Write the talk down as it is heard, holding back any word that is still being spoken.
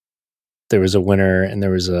a winner, and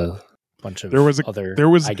there was a bunch of other.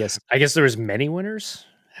 I guess there was many winners.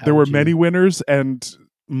 There were many winners and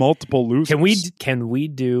multiple losers. Can we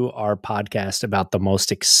do our podcast about the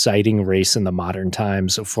most exciting race in the modern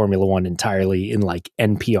times of Formula One entirely in like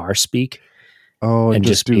NPR speak? Oh, and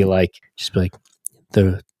just be like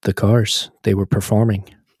the cars, they were performing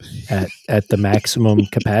at the maximum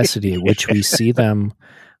capacity at which we see them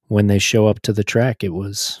when they show up to the track. It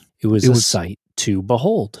was a sight to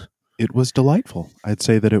behold. It was delightful. I'd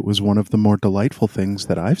say that it was one of the more delightful things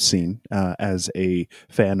that I've seen as a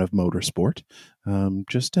fan of motorsport.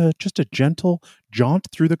 Just a gentle jaunt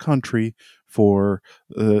through the country for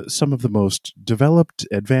some of the most developed,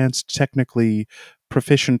 advanced, technically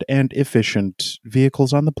proficient and efficient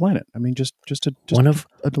vehicles on the planet. I mean, just a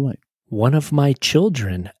delight. One of my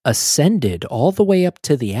children ascended all the way up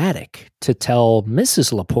to the attic to tell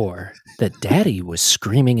Mrs. Lepore that Daddy was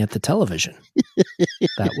screaming at the television.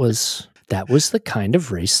 That was the kind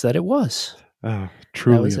of race that it was.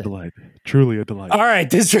 Truly a delight. Truly a delight. All right,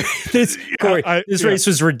 this Corey, this race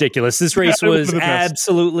was ridiculous. This race was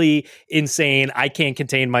absolutely insane. I can't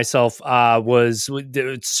contain myself. Was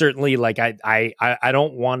certainly like I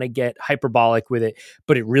don't want to get hyperbolic with it,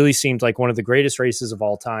 but it really seemed like one of the greatest races of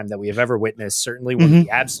all time that we have ever witnessed. Certainly one of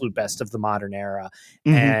the absolute best of the modern era,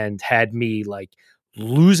 and had me like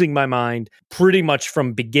losing my mind pretty much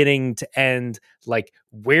from beginning to end. Like,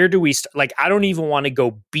 where do we start? Like, I don't even want to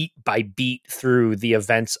go beat by beat through the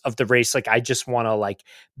events of the race. Like, I just want to like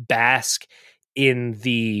bask in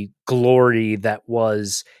the glory that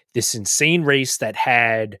was this insane race that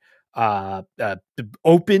had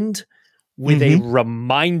opened with a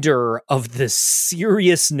reminder of the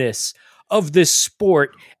seriousness of this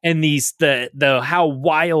sport and the how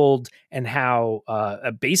wild and how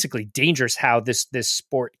basically dangerous how this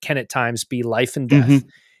sport can at times be life and death.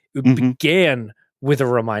 It began with a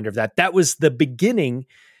reminder of that. That was the beginning,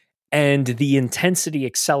 and the intensity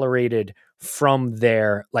accelerated from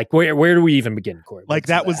there. Like, where do we even begin, Corey? Like,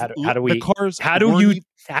 that was how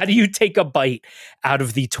do you take a bite out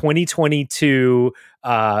of the 2022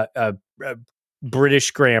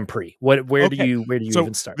 British Grand Prix? Where do you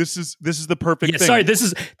even start? This is the perfect thing. Sorry, this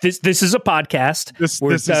is a podcast.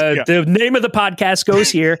 The name of the podcast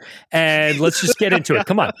goes here, and let's just get into it.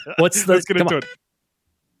 Come on, let's get into it.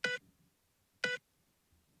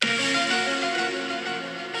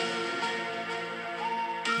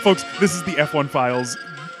 Folks, this is the F1 Files.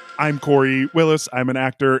 I'm Corey Willis. I'm an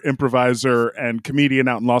actor, improviser, and comedian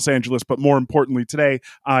out in Los Angeles. But more importantly, today,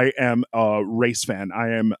 I am a race fan. I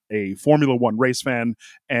am a Formula One race fan.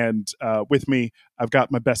 And with me, I've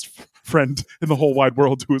got my best friend in the whole wide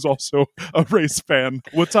world who is also a race fan.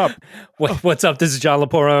 What's up? What's up? This is John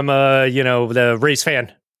Lepore. I'm the race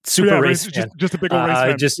fan. Race fan. Just a big old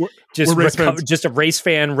race fan. Just a race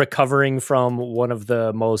fan recovering from one of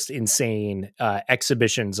the most insane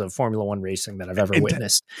exhibitions of Formula One racing that I've ever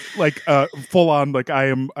witnessed. Like full on, like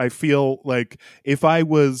I feel like if I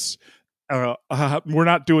was we're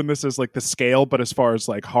not doing this as like the scale, but as far as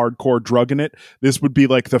like hardcore drugging it, this would be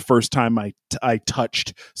like the first time I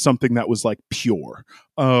touched something that was like pure,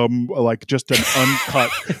 like just an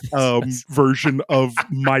uncut version of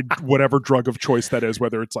my whatever drug of choice that is,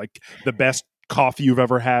 whether it's like the best coffee you've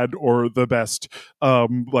ever had or the best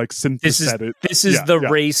like synthetic. This is the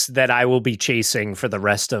race that I will be chasing for the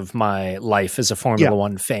rest of my life as a Formula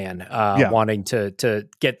One fan, wanting to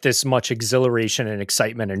get this much exhilaration and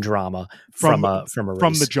excitement and drama from a race.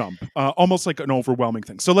 From the jump, almost like an overwhelming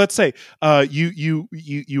thing. So let's say you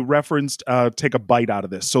referenced take a bite out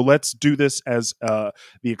of this. So let's do this as the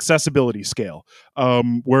accessibility scale.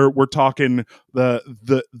 We're talking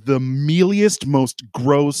the mealiest, most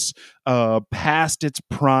gross, past its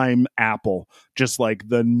prime apple, just like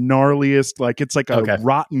the gnarliest, like it's like a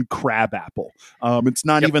rotten crab apple. It's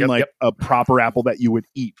not even a proper apple that you would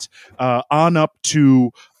eat. On up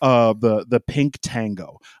to the pink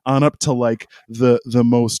tango, on up to like the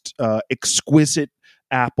most exquisite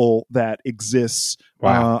apple that exists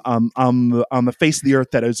on the face of the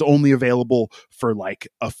earth, that is only available for like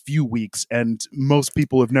a few weeks, and most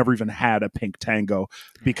people have never even had a pink tango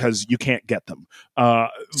because you can't get them.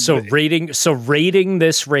 So rating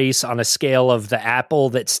this race on a scale of the apple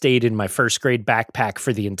that stayed in my first grade backpack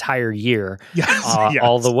for the entire year,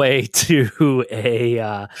 all the way to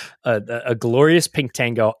a glorious pink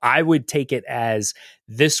tango, I would take it as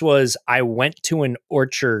I went to an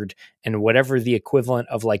orchard, and whatever the equivalent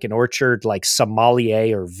of like an orchard, like sommelier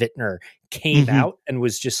Poirier or Vittner came out and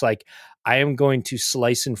was just like, I am going to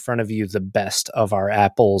slice in front of you the best of our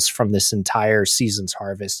apples from this entire season's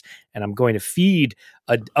harvest, and I'm going to feed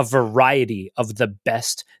a variety of the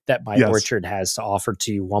best that my orchard has to offer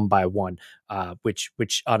to you one by one,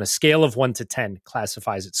 which on a scale of 1 to 10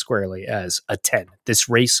 classifies it squarely as a 10. This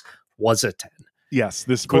race was a 10. Yes,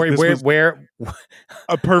 Corey, was where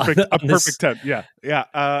a perfect 10. Yeah.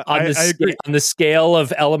 On the scale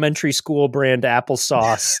of elementary school brand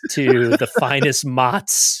applesauce to the finest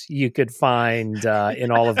Mott's you could find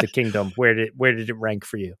in all of the kingdom, where did it rank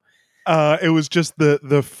for you? It was just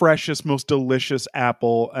the freshest, most delicious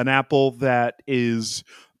apple, an apple that is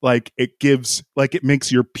like it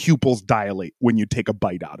makes your pupils dilate when you take a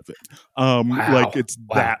bite out of it. Like it's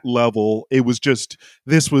that level. It was just,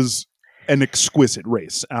 this was an exquisite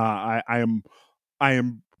race. I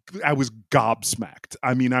was gobsmacked.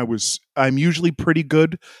 I mean, I'm usually pretty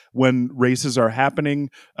good when races are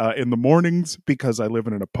happening in the mornings because I live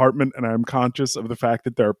in an apartment and I'm conscious of the fact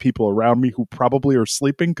that there are people around me who probably are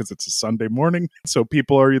sleeping because it's a Sunday morning. So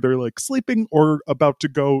people are either like sleeping or about to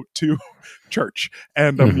go to church.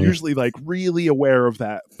 And I'm usually like really aware of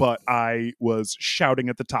that. But I was shouting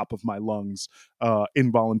at the top of my lungs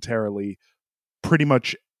involuntarily pretty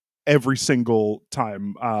much every single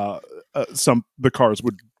time the cars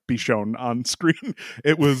would be shown on screen.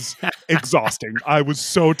 It was exhausting. I was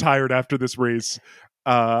so tired after this race.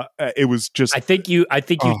 It was just, I think you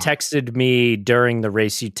texted me during the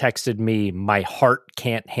race. You texted me, my heart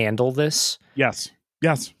can't handle this. Yes,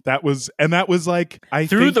 that was like,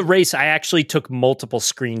 through the race, I actually took multiple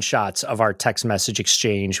screenshots of our text message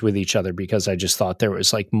exchange with each other because I just thought there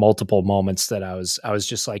was like multiple moments that I was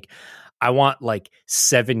just like, I want like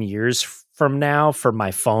 7 years from now for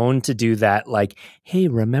my phone to do that, like, hey,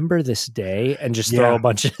 remember this day, and just throw a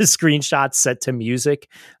bunch of screenshots set to music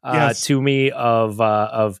to me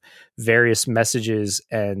of various messages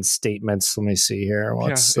and statements. Let me see here.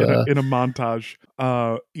 What's in a montage?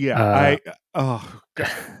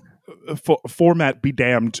 Format be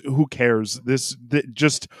damned. Who cares?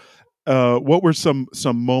 What were some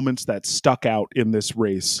moments that stuck out in this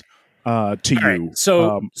race to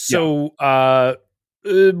you?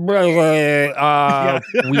 Right.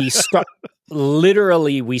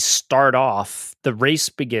 We start off, the race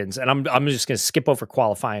begins, and I'm just going to skip over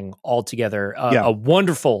qualifying altogether. A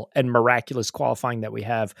wonderful and miraculous qualifying that we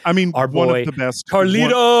have. I mean, our one boy of the best,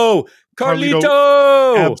 Carlito,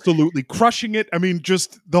 absolutely crushing it. I mean,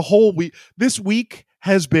 just the whole week. This week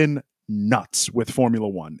has been nuts with Formula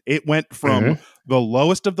One. It went from the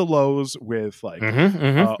lowest of the lows with like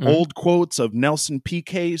old quotes of Nelson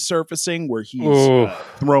Piquet surfacing where he's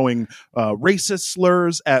throwing racist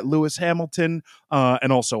slurs at Lewis Hamilton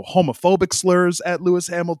and also homophobic slurs at Lewis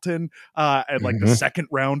Hamilton, and like the second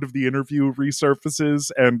round of the interview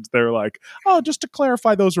resurfaces and they're like, oh, just to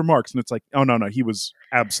clarify those remarks, and it's like, oh no, he was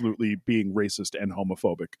absolutely being racist and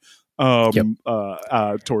homophobic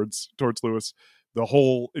towards Lewis. The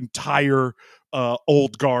whole entire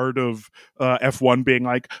old guard of F1 being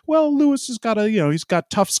like, well, Lewis has got he's got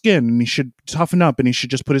tough skin and he should toughen up and he should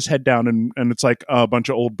just put his head down. And it's like a bunch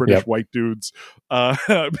of old British white dudes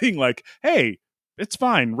being like, hey, it's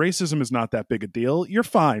fine. Racism is not that big a deal. You're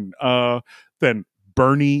fine. Then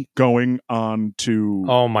Bernie going on to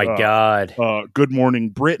God, Good Morning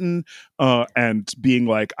Britain, and being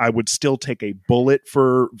like, I would still take a bullet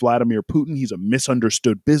for Vladimir Putin. He's a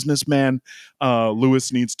misunderstood businessman.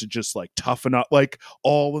 Lewis needs to just like toughen up, like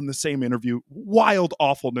all in the same interview. Wild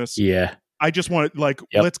awfulness. Yeah. I just want to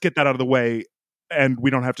let's get that out of the way, and we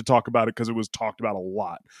don't have to talk about it because it was talked about a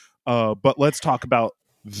lot. But let's talk about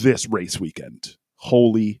this race weekend.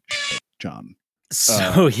 Holy shit, John.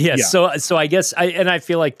 So I guess I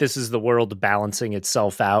feel like this is the world balancing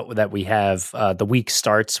itself out, that we have the week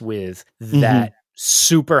starts with that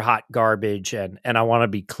super hot garbage, and I want to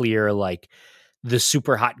be clear, like the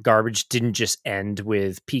super hot garbage didn't just end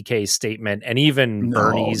with PK's statement and even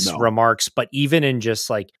Bernie's remarks, but even in just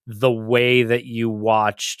like the way that you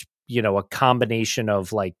watched, a combination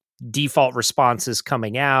of like default responses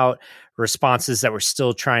coming out, responses that were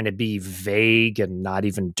still trying to be vague and not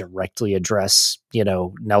even directly address,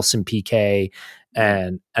 Nelson Piquet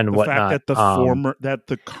and the whatnot. Fact that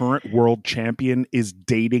the current world champion is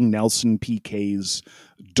dating Nelson Piquet's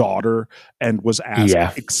daughter and was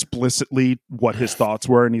asked explicitly what his thoughts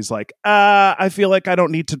were, and he's like, I feel like I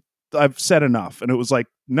don't need to. I've said enough. And it was like,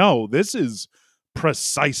 no, this is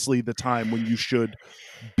precisely the time when you should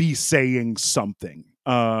be saying something.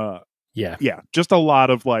 Yeah, just a lot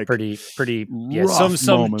of like pretty some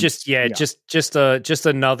moments. just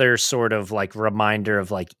another sort of like reminder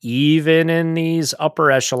of like, even in these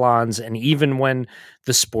upper echelons, and even when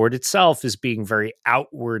the sport itself is being very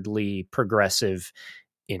outwardly progressive,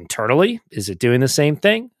 internally, is it doing the same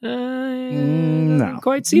thing? Doesn't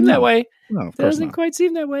quite seem that way. No, of course doesn't not. quite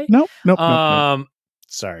seem that way. Nope.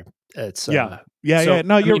 Sorry. It's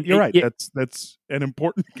No, you're right. That's an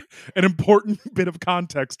important bit of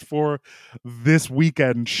context for this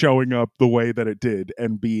weekend showing up the way that it did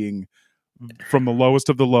and being from the lowest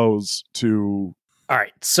of the lows to. All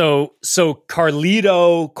right. So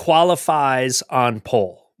Carlito qualifies on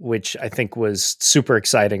pole, which I think was super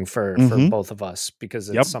exciting for both of us, because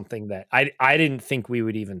it's something that I didn't think we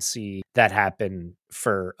would even see that happen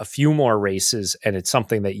for a few more races. And it's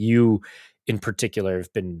something that you in particular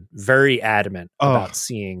have been very adamant about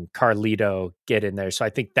seeing Carlito get in there. So I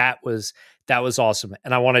think that was awesome.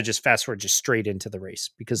 And I want to just fast forward just straight into the race,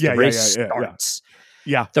 because the race starts.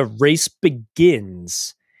 Yeah. The race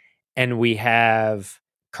begins, and we have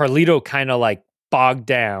Carlito kind of like bogged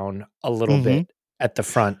down a little bit at the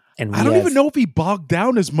front. And I don't even know if he bogged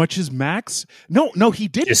down as much as Max. No, he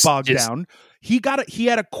didn't bog down. He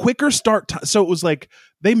had a quicker start time. So it was like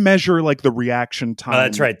they measure like the reaction time.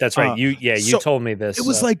 That's right. You told me this. It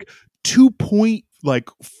was like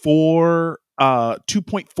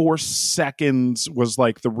 2.4 seconds was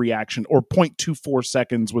like the reaction, or 0.24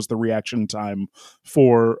 seconds was the reaction time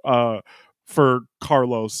for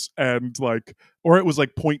Carlos, and like, or it was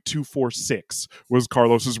like 0.246 was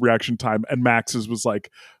Carlos's reaction time, and Max's was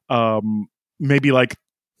like maybe like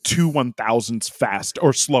 2/1000ths fast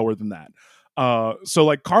or slower than that. So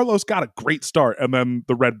like Carlos got a great start, and then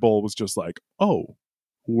the Red Bull was just like, oh,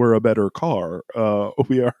 we're a better car.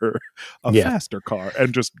 We are a faster car,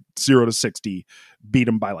 and just 0 to 60 beat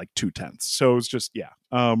him by like 0.2. So it was just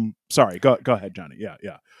sorry, go ahead, Johnny.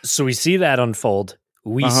 Yeah. So we see that unfold.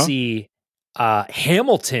 We see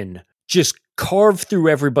Hamilton just carve through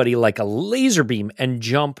everybody like a laser beam and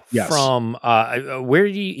jump from where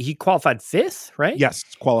did he qualified fifth, right? Yes,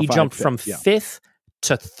 qualified. He jumped from fifth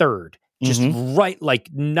to third. Just right,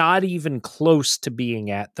 like not even close to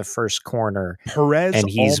being at the first corner. Perez, and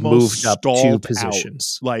he's moved up 2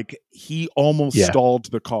 positions. Like he almost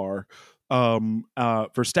stalled the car.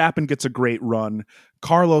 Verstappen gets a great run.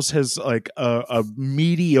 Carlos has like a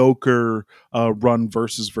mediocre run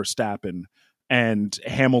versus Verstappen, and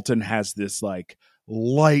Hamilton has this like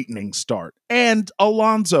lightning start, and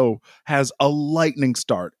Alonso has a lightning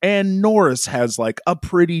start, and Norris has like a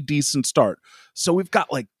pretty decent start. So we've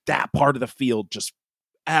got like that part of the field just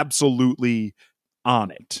absolutely on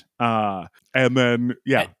it. And then,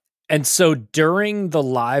 And so during the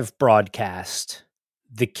live broadcast,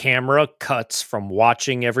 the camera cuts from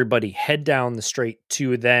watching everybody head down the straight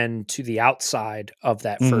to the outside of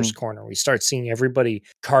that first corner. We start seeing everybody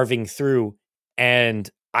carving through, and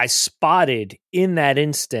I spotted in that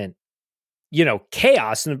instant,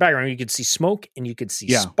 chaos in the background. You could see smoke and you could see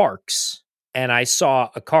sparks. And I saw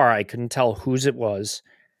a car, I couldn't tell whose it was.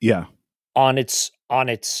 Yeah. On its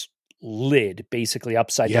lid, basically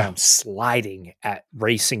upside down, sliding at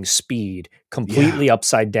racing speed, completely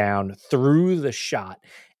upside down through the shot.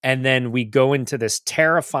 And then we go into this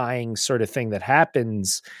terrifying sort of thing that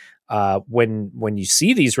happens when you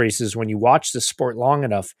see these races, when you watch the sport long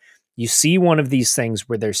enough. You see one of these things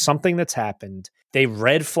where there's something that's happened. They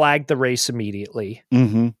red flagged the race immediately.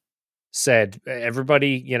 Said,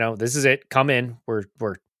 everybody, this is it. Come in. We're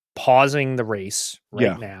pausing the race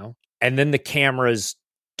right now. And then the cameras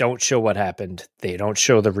don't show what happened. They don't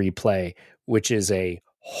show the replay, which is a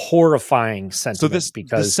horrifying sentiment. So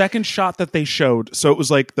the second shot that they showed, so it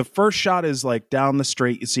was like the first shot is like down the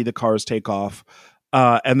straight, you see the cars take off.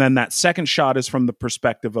 And then that second shot is from the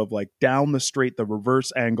perspective of like down the straight, the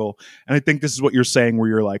reverse angle. And I think this is what you're saying, where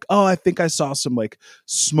you're like, oh, I think I saw some like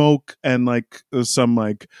smoke and like some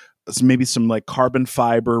like maybe some like carbon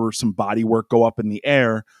fiber or some body work go up in the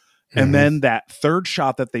air. And then that third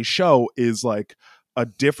shot that they show is like a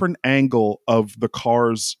different angle of the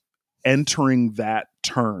cars entering that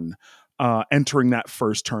turn, entering that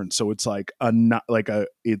first turn. So it's like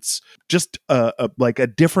it's just like a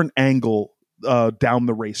different angle down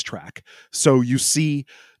the racetrack. So you see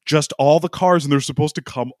just all the cars, and they're supposed to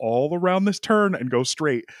come all around this turn and go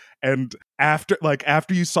straight. And after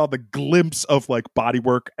you saw the glimpse of like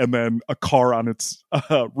bodywork and then a car on its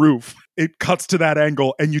roof, it cuts to that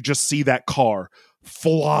angle, and you just see that car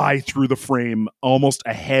fly through the frame almost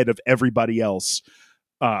ahead of everybody else,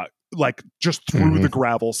 like just through the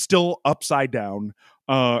gravel, still upside down.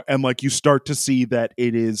 And like you start to see that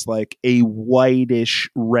it is like a whitish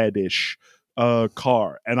reddish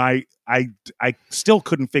car, and I still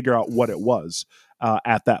couldn't figure out what it was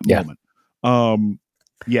at that moment.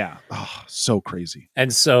 So crazy.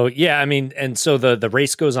 And so the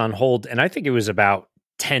race goes on hold, and I think it was about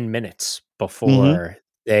 10 minutes before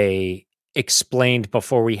they explained,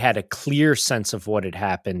 before we had a clear sense of what had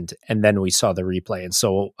happened, and then we saw the replay. And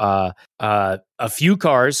so a few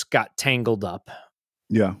cars got tangled up.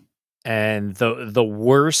 Yeah. And the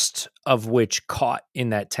worst of which caught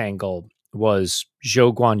in that tangle was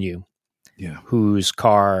Zhou Guanyu, whose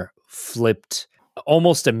car flipped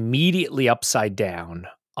almost immediately upside down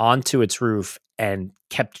onto its roof and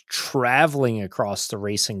kept traveling across the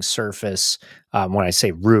racing surface. When I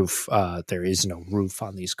say roof, there is no roof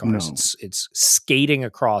on these cars. No. It's skating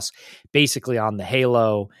across, basically on the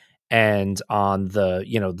halo and on the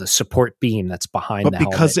the support beam that's behind the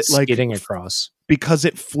helmet, skating across. Because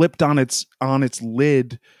it flipped on its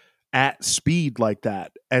lid at speed like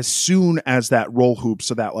that, as soon as that roll hoop,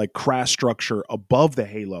 so that like crash structure above the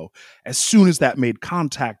halo, as soon as that made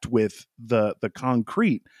contact with the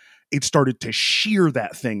concrete, it started to shear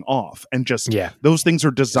that thing off, and just those things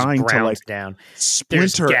are designed to like down.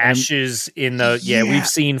 Splinter. There's gashes in the we've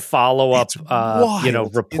seen follow up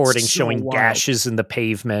reporting showing gashes in the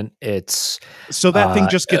pavement. It's so that thing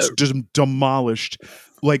just gets demolished,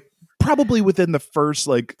 like probably within the first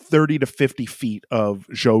like 30 to 50 feet of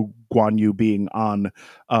Zhou Guanyu being on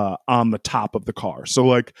the top of the car. So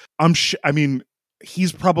like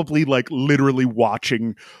he's probably like literally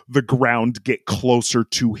watching the ground get closer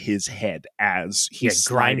to his head as he's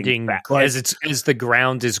grinding back. As the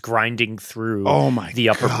ground is grinding through the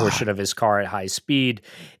upper portion of his car at high speed.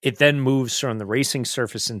 It then moves from the racing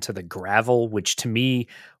surface into the gravel, which to me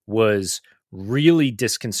was really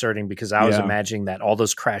disconcerting, because I was imagining that all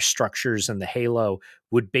those crash structures and the halo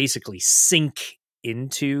would basically sink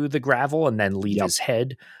into the gravel and then leave his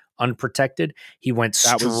head unprotected. He went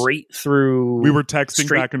straight through. We were texting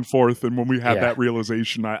back and forth, and when we had that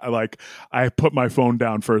realization, I put my phone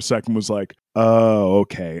down for a second, was like, oh,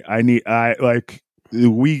 okay.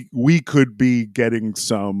 We could be getting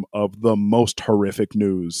some of the most horrific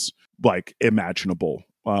news like imaginable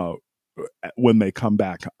when they come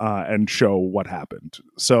back and show what happened.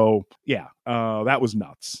 So that was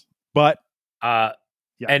nuts. But that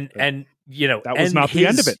was not the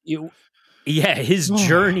end of it. His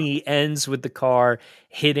journey ends with the car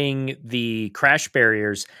hitting the crash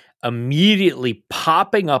barriers, immediately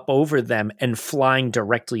popping up over them and flying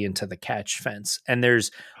directly into the catch fence. And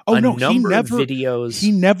there's a number of videos.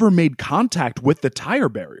 He never made contact with the tire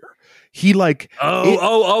barrier. He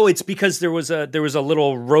it's because there was a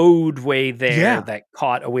little roadway there that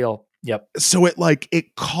caught a wheel. Yep. So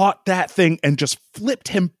it caught that thing and just flipped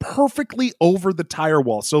him perfectly over the tire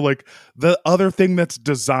wall. So like the other thing that's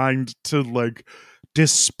designed to like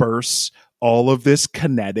disperse all of this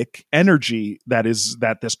kinetic energy that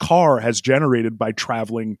this car has generated by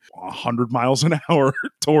traveling 100 miles an hour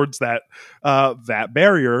towards that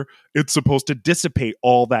barrier. It's supposed to dissipate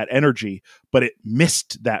all that energy, but it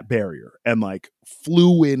missed that barrier and like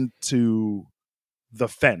flew into the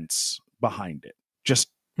fence behind it. Just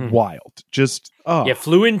wild. Just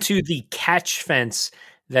flew into the catch fence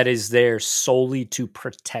that is there solely to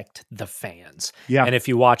protect the fans. Yeah. And if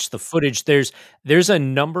you watch the footage, there's a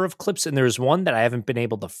number of clips, and there's one that I haven't been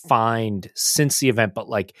able to find since the event, but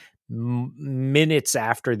like minutes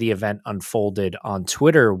after the event unfolded on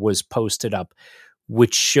Twitter was posted up,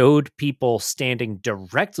 which showed people standing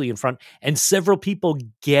directly in front and several people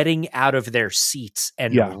getting out of their seats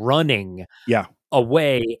and running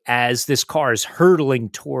away as this car is hurtling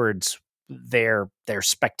towards their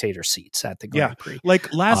spectator seats at the Grand Prix.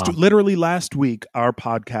 Like literally last week, our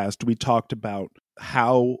podcast, we talked about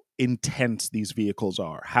how intense these vehicles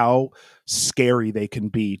are, how scary they can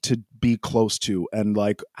be to be close to, and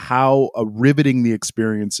like how riveting the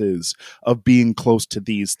experience is of being close to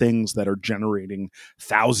these things that are generating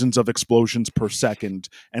thousands of explosions per second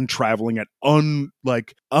and traveling at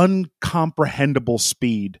uncomprehendable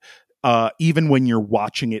speed. Even when you're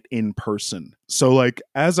watching it in person. So like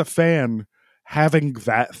as a fan, having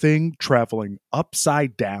that thing traveling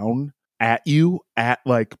upside down at you at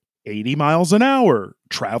like 80 miles an hour,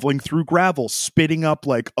 traveling through gravel, spitting up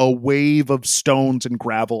like a wave of stones and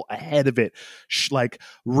gravel ahead of it, like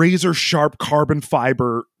razor sharp carbon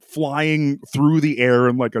fiber flying through the air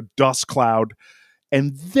in like a dust cloud.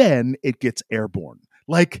 And then it gets airborne.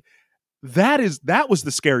 Like that was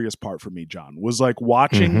the scariest part for me, John, was like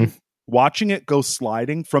watching it go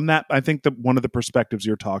sliding from that. I think that one of the perspectives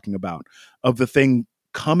you're talking about of the thing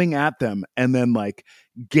coming at them and then like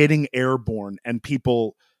getting airborne and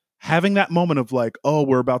people having that moment of like, oh,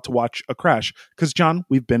 we're about to watch a crash. Because, John,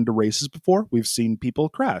 we've been to races before. We've seen people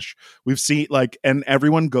crash. We've seen like, and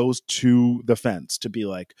everyone goes to the fence to be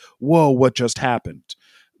like, whoa, what just happened?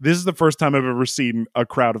 This is the first time I've ever seen a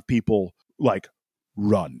crowd of people like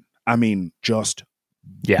run. I mean, just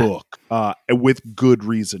book with good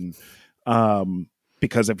reason.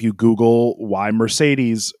 Because if you Google why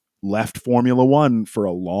Mercedes left Formula One for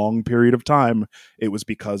a long period of time, it was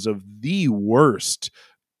because of the worst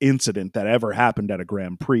incident that ever happened at a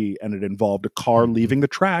Grand Prix, and it involved a car leaving the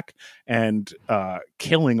track and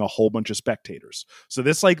killing a whole bunch of spectators. So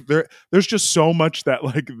this like there's just so much that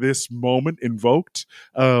like this moment invoked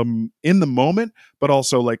in the moment, but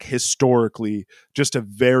also like historically just a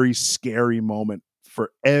very scary moment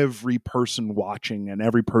for every person watching and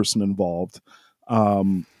every person involved.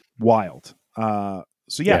 Wild. So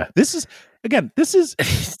this is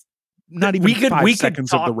not even 5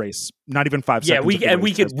 seconds of the race. Not even 5 seconds. Yeah,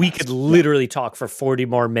 we could literally talk for 40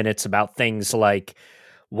 more minutes about things like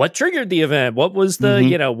what triggered the event, what was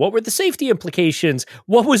the what were the safety implications,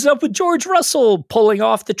 what was up with George Russell pulling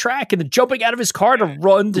off the track and then jumping out of his car to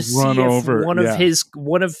run see if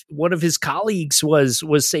one of his colleagues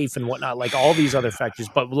was safe and whatnot, like all these other factors.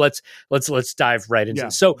 But let's dive right into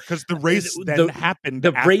it. So because the race then happened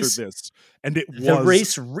after this, and it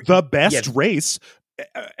was the best race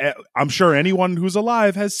I'm sure anyone who's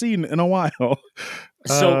alive has seen in a while.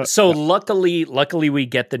 So luckily we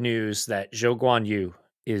get the news that Zhou Guanyu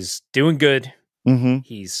is doing good. Mm-hmm.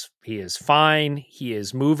 He is fine. He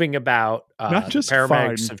is moving about. Not just the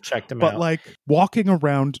paramedics fine, have checked him but out. like walking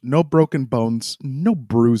around, no broken bones, no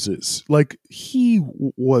bruises. Like he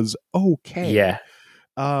was okay. Yeah.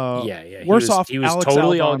 Worse off, he was Alex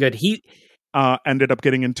totally Albon, all good. He ended up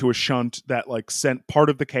getting into a shunt that like sent part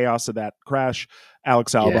of the chaos of that crash.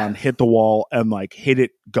 Alex Albon hit the wall and like hit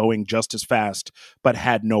it going just as fast, but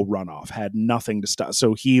had no runoff, had nothing to stop.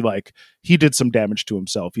 So he did some damage to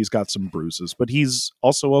himself. He's got some bruises, but he's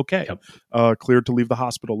also okay. Yep. Cleared to leave the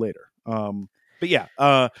hospital later. Luckily and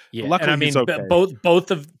I mean, he's okay.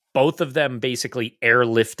 both of them basically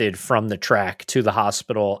airlifted from the track to the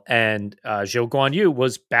hospital, and Zhou Guanyu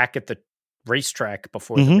was back at the racetrack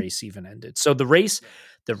before the race even ended. So the race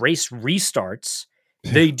restarts.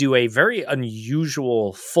 They do a very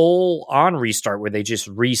unusual full on restart where they just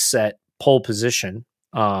reset pole position,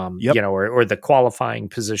 or the qualifying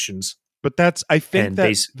positions. But I think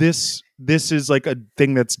this is like a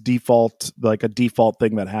thing that's default, like a default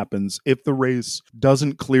thing that happens if the race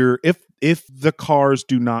doesn't clear, if the cars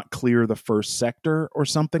do not clear the first sector or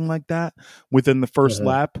something like that within the first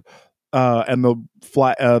lap. And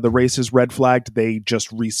the race is red flagged, they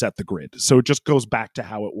just reset the grid. So it just goes back to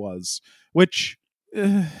how it was, which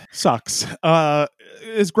sucks.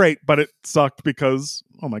 Is great, but it sucked because,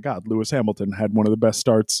 oh my God, Lewis Hamilton had one of the best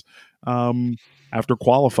starts after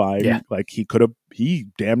qualifying. Yeah. Like he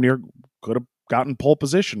damn near could have gotten pole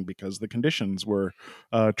position because the conditions were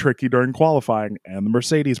tricky during qualifying, and the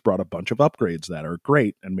Mercedes brought a bunch of upgrades that are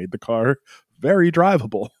great and made the car very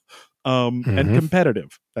drivable. And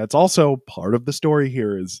competitive. That's also part of the story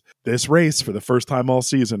here is this race for the first time all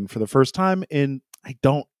season, for the first time in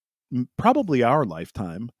probably our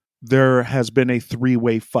lifetime, there has been a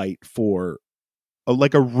three-way fight for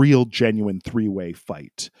like a real genuine three-way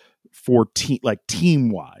fight for team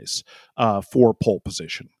wise for pole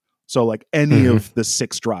position. So like any of the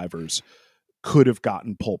 6 drivers could have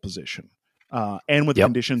gotten pole position. And with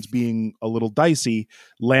conditions being a little dicey,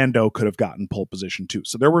 Lando could have gotten pole position too.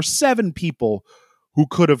 So there were 7 people who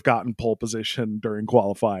could have gotten pole position during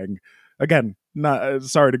qualifying. Again, not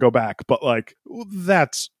sorry to go back, but like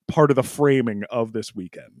that's part of the framing of this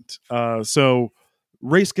weekend. So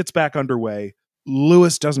race gets back underway.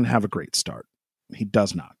 Lewis doesn't have a great start. He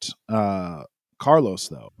does not. Carlos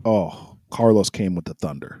though, Carlos came with the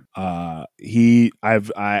thunder. I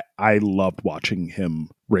loved watching him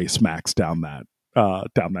race Max down that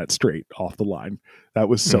straight off the line. That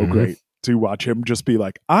was so great to watch him just be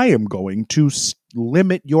like, I am going to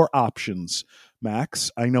limit your options,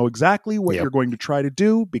 Max. I know exactly what you're going to try to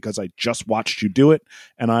do because I just watched you do it,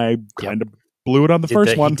 and I kind of blew it on the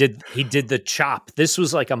first one. He did the chop. This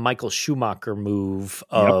was like a Michael Schumacher move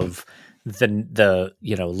of the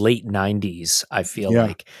late 90s. I feel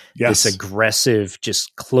like this aggressive,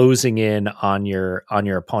 just closing in on your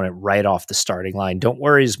opponent right off the starting line. Don't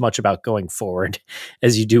worry as much about going forward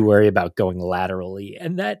as you do worry about going laterally.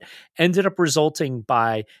 And that ended up resulting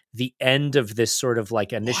by the end of this sort of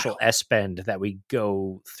like initial S-bend that we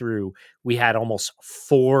go through. We had almost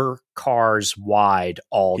 4 cars wide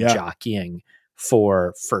all jockeying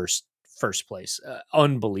for first first place.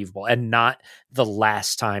 Unbelievable. And not the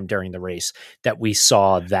last time during the race that we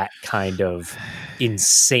saw that kind of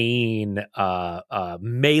insane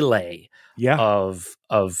melee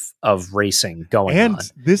of racing going on. And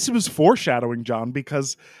this was foreshadowing, John,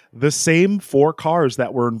 because the same 4 cars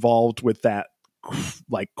that were involved with that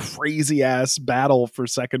like crazy ass battle for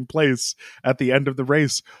second place at the end of the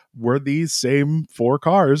race were these same 4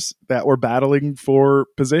 cars that were battling for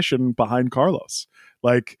position behind Carlos.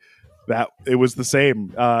 Like that, it was the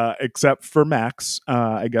same, except for Max,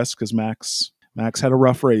 I guess, because Max had a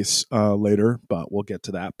rough race later, but we'll get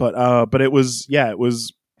to that. But it was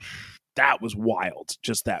that was wild.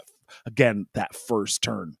 Just that, again, that first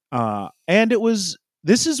turn, and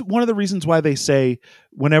this is one of the reasons why they say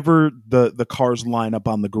whenever the cars line up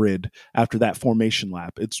on the grid after that formation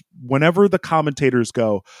lap, it's whenever the commentators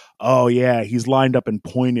go, oh yeah, he's lined up and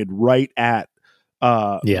pointed right at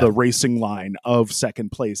the racing line of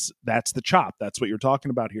second place. That's the chop. That's what you're talking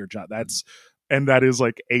about here, John. That is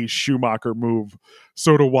like a Schumacher move.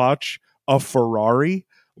 So to watch a Ferrari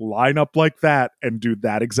line up like that and do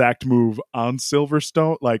that exact move on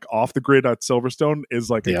Silverstone, like off the grid at Silverstone, is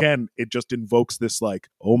like, again, it just invokes this like,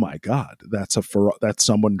 oh my God, that's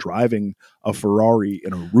someone driving a Ferrari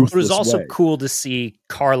in a ruthless way. It was also cool to see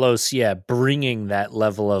Carlos, bringing that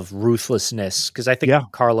level of ruthlessness, because I think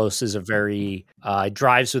Carlos is a very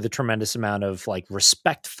drives with a tremendous amount of like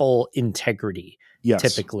respectful integrity,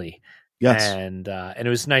 typically. Yes. And it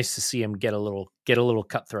was nice to see him get a little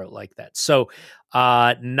cutthroat like that. So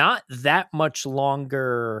not that much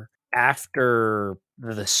longer after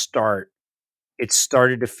the start, it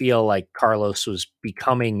started to feel like Carlos was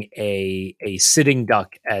becoming a sitting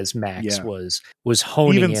duck as Max was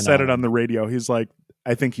honing in. He even said it on the radio. He's like,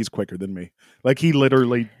 I think he's quicker than me. Like he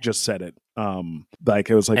literally just said it. Like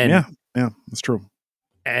it was like, yeah, that's true.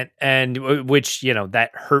 And which,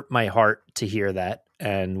 that hurt my heart to hear that.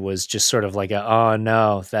 And was just sort of like, oh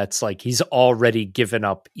no, that's like, he's already given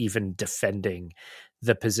up even defending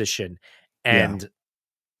the position. And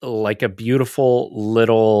like a beautiful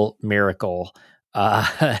little miracle,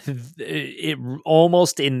 it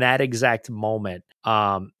almost in that exact moment,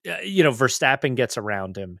 Verstappen gets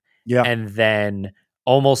around him. Yeah. And then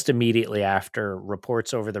almost immediately after,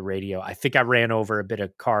 reports over the radio, I think I ran over a bit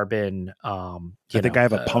of carbon. I think I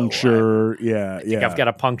have a puncture. I think I've got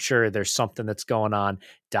a puncture. There's something that's going on.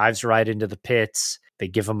 Dives right into the pits. They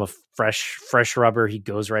give him a fresh rubber. He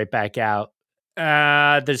goes right back out.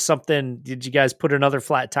 There's something. Did you guys put another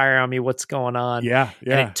flat tire on me? What's going on? Yeah.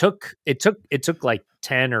 And it took like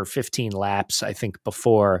 10 or 15 laps, I think,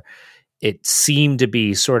 before it seemed to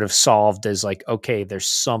be sort of solved as like, okay, there's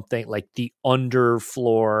something like the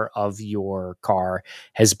underfloor of your car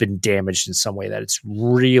has been damaged in some way that it's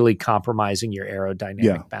really compromising your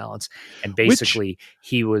aerodynamic balance. And basically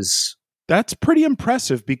that's pretty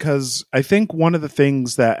impressive, because I think one of the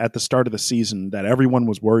things that at the start of the season that everyone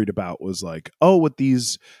was worried about was like, oh, with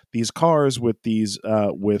these cars, with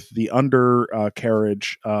the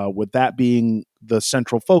undercarriage, with that being the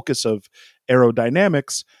central focus of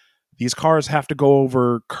aerodynamics, these cars have to go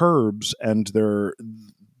over curbs, and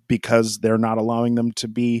because they're not allowing them to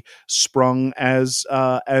be sprung as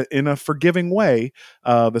in a forgiving way.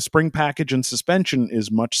 The spring package and suspension is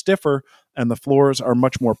much stiffer, and the floors are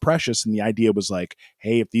much more precious. And the idea was like,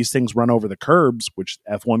 hey, if these things run over the curbs, which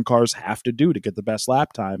F1 cars have to do to get the best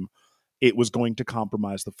lap time, it was going to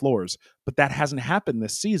compromise the floors. But that hasn't happened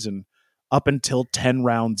this season up until 10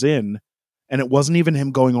 rounds in. And it wasn't even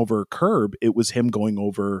him going over a curb. It was him going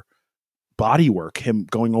over bodywork, him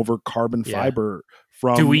going over carbon fiber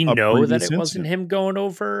from. Do we know that it wasn't him going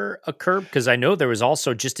over a curb? Because I know there was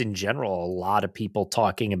also just in general a lot of people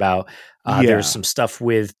talking about there's some stuff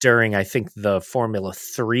during I think the Formula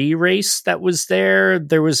 3 race that was there.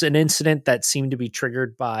 There was an incident that seemed to be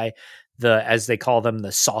triggered by as they call them,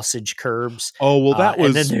 the sausage curbs. Oh well, that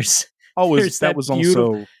was. And then that was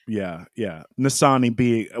also Nissany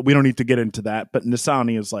being. We don't need to get into that, but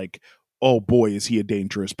Nissany is like, oh boy, is he a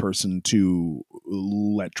dangerous person to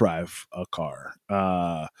let drive a car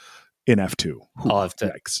in F2. I'll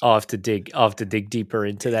have to dig deeper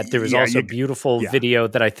into that. There was also a beautiful video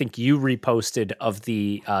that I think you reposted of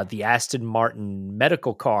the Aston Martin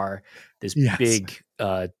medical car, this big,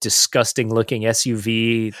 disgusting looking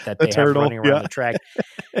SUV that they have running around the track.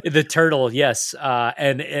 The turtle, yes.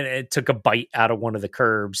 And it took a bite out of one of the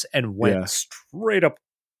curbs and went straight up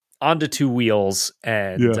onto 2 wheels.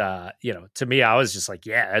 And, to me, I was just like,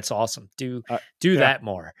 yeah, that's awesome. Do that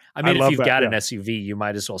more. I mean, if you've got an SUV, you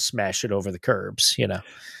might as well smash it over the curbs,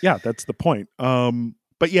 Yeah, that's the point.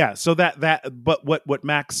 But yeah, so but what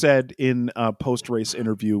Max said in a post race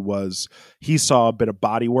interview was he saw a bit of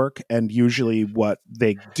body work, and usually what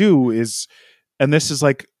they do is, and this is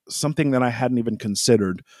like something that I hadn't even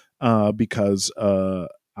considered because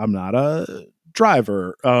I'm not a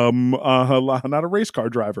driver, not a race car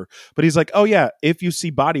driver, but he's like, oh yeah, if you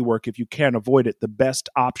see body work, if you can't avoid it, the best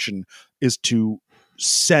option is to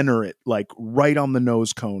center it like right on the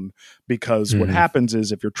nose cone, because what happens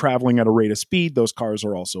is if you're traveling at a rate of speed, those cars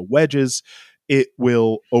are also wedges. It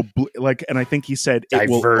will and I think he said it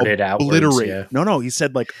will obliterate. Outwards, yeah. No, he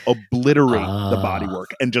said like obliterate the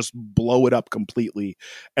bodywork and just blow it up completely,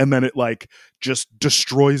 and then it like just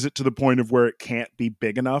destroys it to the point of where it can't be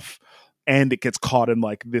big enough, and it gets caught in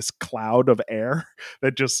like this cloud of air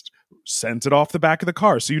that just sends it off the back of the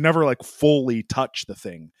car, so you never like fully touch the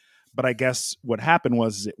thing. But I guess what happened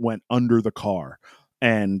was it went under the car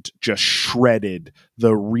and just shredded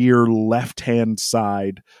the rear left-hand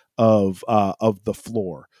side of the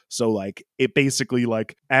floor. So like it basically,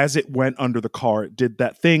 like as it went under the car, it did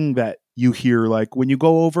that thing that you hear like when you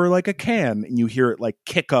go over like a can and you hear it like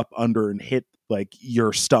kick up under and hit like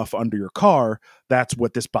your stuff under your car. That's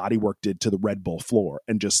what this bodywork did to the Red Bull floor,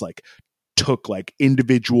 and just like took like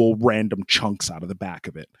individual random chunks out of the back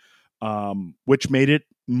of it. Which made it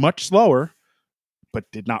much slower, but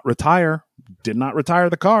did not retire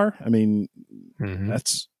the car. I mean,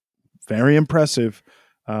 that's very impressive.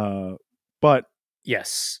 But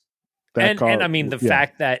yes. And I mean, the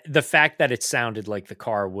fact that it sounded like the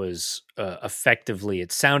car was effectively,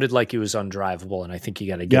 it sounded like it was undrivable. And I think you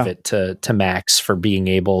got to give it to Max for being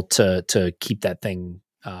able to keep that thing,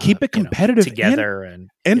 keep it competitive together,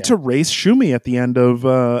 and to race Schumi at the end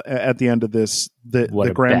of this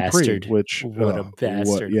the Grand Prix, which what a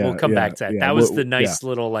bastard. We'll come back to that. That was the nice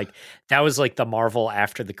little like that was like the Marvel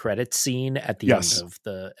after the credits scene at the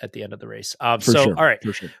end of the race. All right.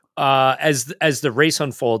 Sure. As the race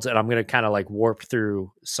unfolds, and I'm going to kind of like warp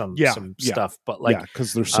through some stuff, but like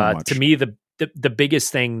because there's so much. To me, the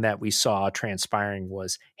biggest thing that we saw transpiring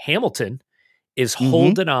was Hamilton is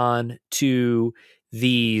holding on to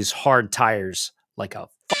these hard tires like a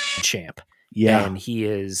champ. Yeah. And he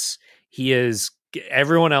is,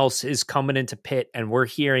 everyone else is coming into pit, and we're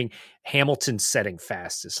hearing Hamilton setting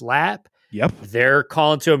fastest lap. Yep. They're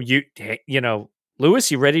calling to him, you know,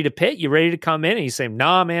 Lewis, you ready to pit? You ready to come in? And he's saying,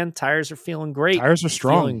 nah, man, tires are feeling great. Tires are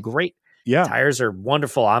strong. Feeling great. Yeah. Tires are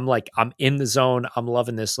wonderful. I'm in the zone. I'm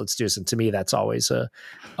loving this. Let's do this. And to me, that's always a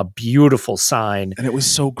beautiful sign. And it was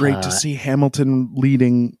so great to see Hamilton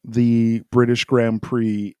leading the British Grand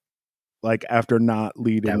Prix, like after not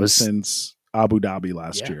leading since Abu Dhabi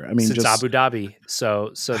last year. I mean, since Abu Dhabi.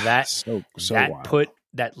 So that,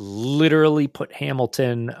 that literally put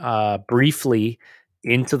Hamilton briefly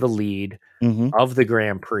into the lead of the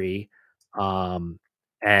Grand Prix.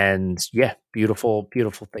 And yeah, beautiful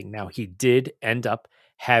thing. Now he did end up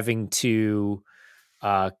having to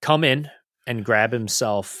come in and grab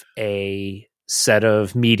himself a set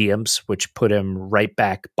of mediums, which put him right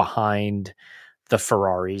back behind the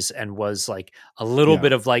Ferraris, and was like a little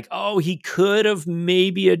bit of like, oh, he could have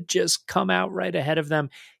maybe had just come out right ahead of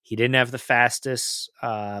them. He didn't have the fastest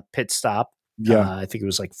pit stop. Yeah. I think it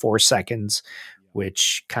was like 4 seconds,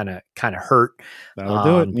 which kind of hurt.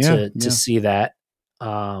 That'll do it. To see that.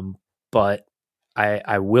 But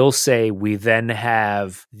I will say we then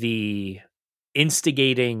have the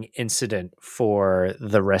instigating incident for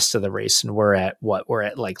the rest of the race, and we're at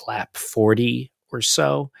like lap 40 or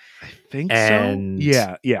so. I think so.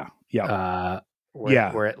 Yeah.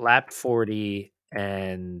 We're at lap 40,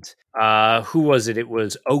 and who was it? It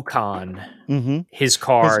was Ocon. His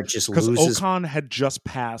car just loses. Because Ocon had just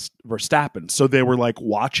passed Verstappen, so they were like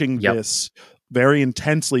watching this very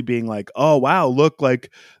intensely, being like, oh wow, look, like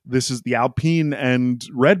this is the Alpine and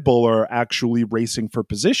Red Bull are actually racing for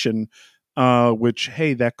position, which,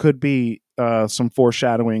 hey, that could be some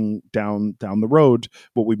foreshadowing down the road,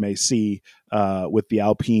 what we may see with the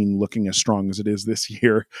Alpine looking as strong as it is this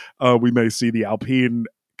year. We may see the Alpine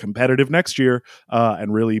competitive next year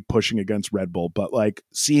and really pushing against Red Bull. But like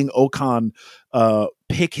seeing Ocon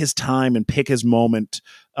pick his time and pick his moment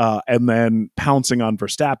and then pouncing on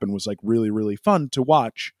Verstappen was like really, really fun to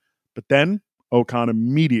watch. But then Ocon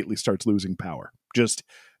immediately starts losing power.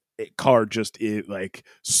 Car like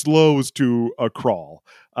slows to a crawl.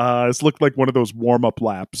 This looked like one of those warm-up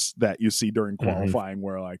laps that you see during qualifying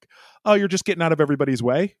where like, oh, you're just getting out of everybody's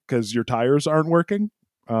way because your tires aren't working.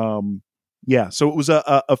 So it was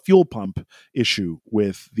a fuel pump issue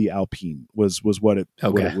with the Alpine was what it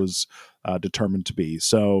was determined to be.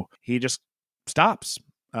 So he just stops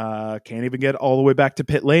Can't even get all the way back to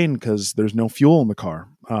pit lane because there's no fuel in the car,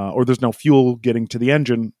 or there's no fuel getting to the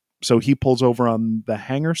engine. So he pulls over on the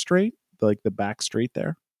hangar straight, like the back straight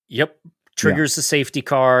there. Yep. Triggers the safety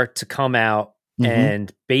car to come out,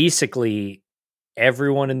 and basically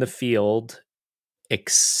everyone in the field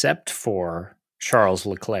except for Charles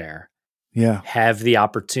Leclerc have the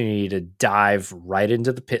opportunity to dive right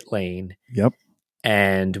into the pit lane. Yep.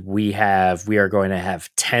 And we are going to have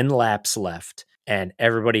 10 laps left, and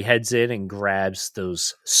everybody heads in and grabs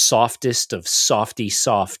those softest of soft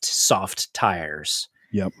tires.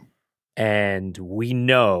 Yep. And we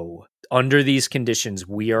know under these conditions,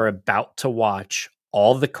 we are about to watch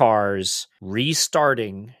all the cars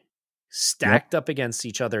restarting, stacked up against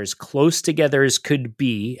each other as close together as could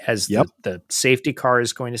be, as the safety car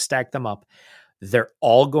is going to stack them up. They're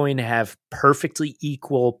all going to have perfectly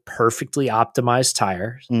equal, perfectly optimized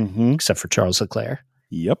tires, except for Charles Leclerc.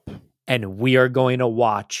 Yep. And we are going to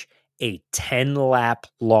watch a 10-lap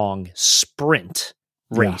long sprint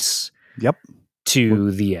race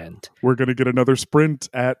to the end. We're going to get another sprint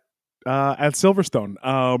at Silverstone.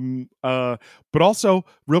 But also,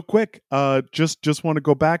 real quick, just want to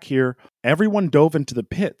go back here. Everyone dove into the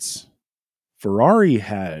pits. Ferrari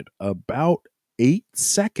had about 8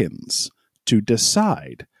 seconds to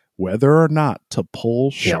decide whether or not to pull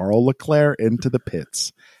Charles Leclerc into the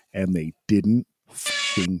pits, and they didn't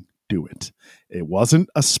fucking do it. It wasn't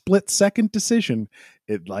a split-second decision.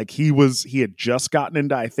 It he had just gotten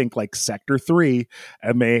into, I think, like sector 3,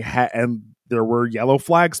 and there were yellow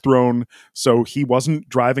flags thrown, so he wasn't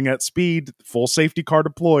driving at speed, full safety car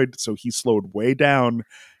deployed, so he slowed way down,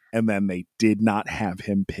 and then they did not have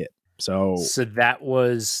him pit. So that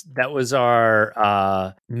was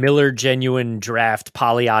our Miller Genuine Draft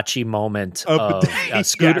Pagliacci moment of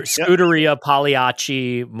Scuderia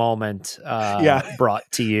Pagliacci moment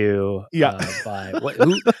brought to you by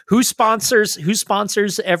who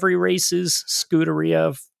sponsors every race's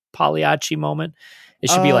Scuderia Pagliacci moment. It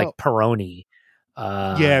should be like Peroni.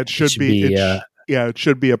 It should be a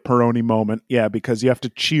Peroni moment. Yeah, because you have to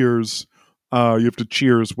cheers. You have to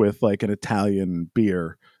cheers with like an Italian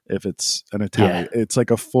beer. If it's an Italian, it's like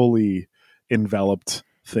a fully enveloped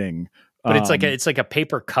thing. But it's like a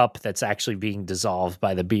paper cup that's actually being dissolved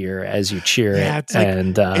by the beer as you cheer it,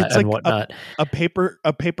 and whatnot. A paper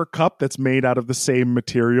cup that's made out of the same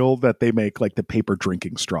material that they make like the paper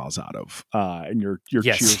drinking straws out of. And you're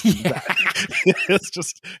cheers that. It's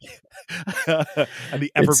just and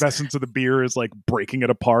the effervescence of the beer is like breaking it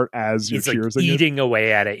apart as you're cheersing, like eating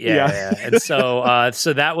away at it. Yeah. And so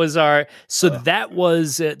that was that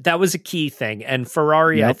was a key thing. And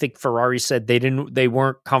Ferrari, I think Ferrari said they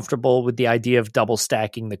weren't comfortable with the idea of double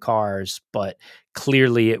stacking the cars, but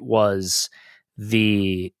clearly it was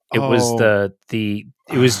the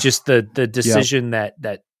decision that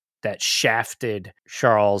shafted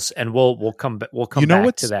Charles, and we'll come back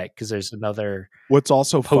to that because there's another. What's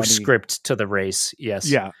also postscript to the race?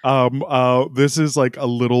 Yes, this is like a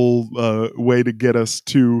little way to get us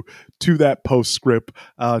to that postscript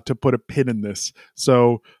to put a pin in this.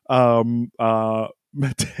 So, Binotto,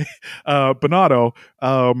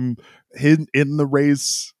 in the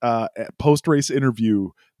race post race interview,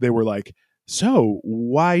 they were like, so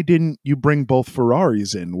why didn't you bring both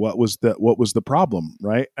Ferraris in? What was the problem,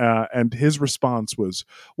 right? And his response was,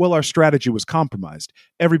 well, our strategy was compromised.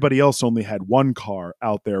 Everybody else only had one car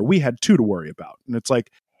out there. We had 2 to worry about. And it's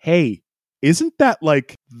like, hey, isn't that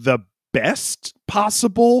like the best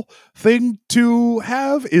possible thing to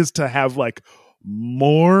have, is to have like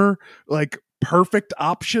more like perfect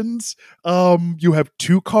options? You have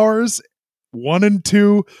 2 cars, 1 and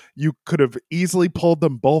 2, you could have easily pulled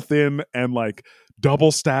them both in and like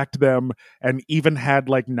double stacked them, and even had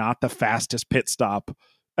like not the fastest pit stop.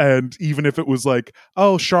 And even if it was like,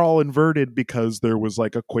 oh, Charles inverted because there was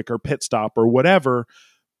like a quicker pit stop or whatever,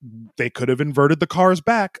 they could have inverted the cars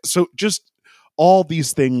back. So just all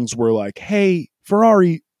these things were like, hey,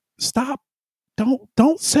 Ferrari, stop.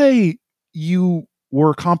 Don't say you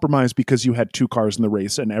were compromised because you had 2 cars in the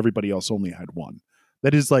race and everybody else only had 1.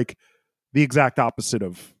 That is like the exact opposite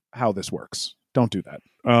of how this works. Don't do that.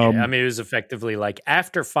 It was effectively like,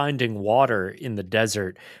 after finding water in the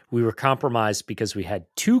desert, we were compromised because we had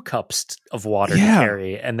 2 cups of water to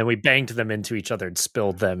carry, and then we banged them into each other and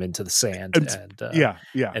spilled them into the sand, and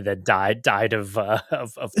then died of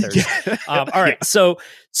thirst. All right, so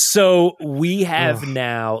we have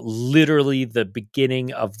now literally the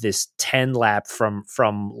beginning of this 10 lap from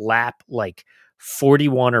lap like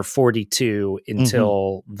 41 or 42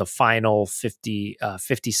 until the final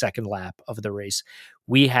 50-second lap of the race.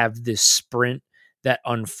 We have this sprint that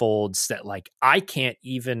unfolds that like I can't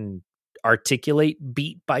even articulate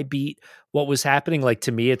beat by beat what was happening. Like,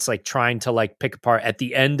 to me, it's like trying to like pick apart at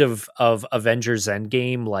the end of Avengers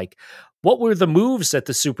Endgame, like, what were the moves that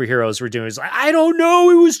the superheroes were doing? It's like, I don't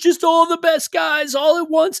know. It was just all the best guys all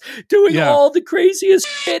at once doing all the craziest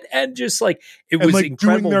shit. And just like, it was like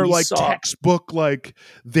incredible. Doing their like textbook, like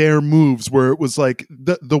their moves, where it was like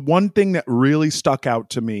the one thing that really stuck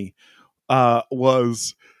out to me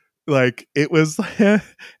was like, it was, and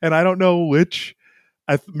I don't know which,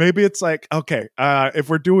 maybe it's like, okay, if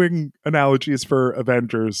we're doing analogies for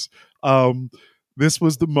Avengers, this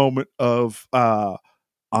was the moment of,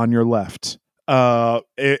 on your left,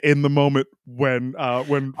 in the moment when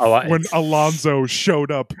Alonso showed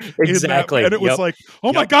up, exactly, and it was like,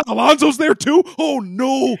 oh my god, Alonso's there too. Oh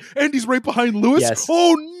no, Andy's right behind Lewis. Yes.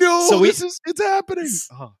 Oh no, so it's happening.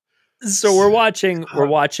 So we're watching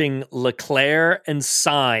Leclerc and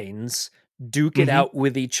Sainz duke it out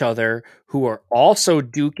with each other, who are also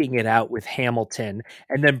duking it out with Hamilton,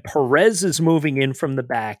 and then Perez is moving in from the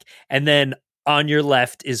back, and then on your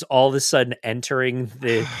left is all of a sudden entering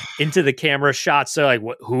into the camera shot. So like,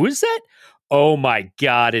 who is that? Oh my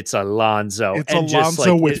God, it's Alonso. It's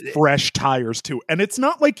Alonso with fresh tires too. And it's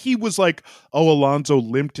not like he was like, oh, Alonso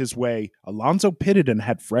limped his way. Alonso pitted and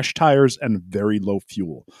had fresh tires and very low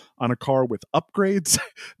fuel on a car with upgrades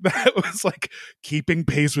that was like keeping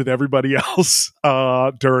pace with everybody else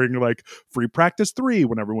during like free practice 3,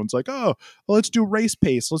 when everyone's like, oh, well, let's do race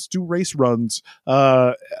pace. Let's do race runs.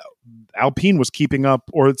 Alpine was keeping up,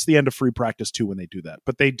 or it's the end of free practice 2 when they do that.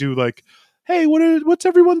 But they do like, hey, what's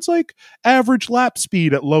everyone's like average lap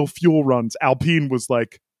speed at low fuel runs? Alpine was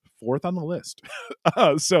like 4th on the list.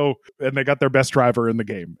 And they got their best driver in the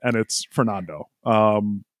game, and it's Fernando.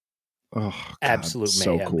 Absolute God,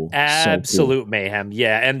 mayhem. So cool. Absolute mayhem.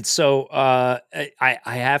 Yeah. And so I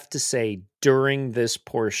have to say, during this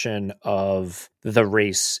portion of the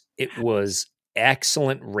race, it was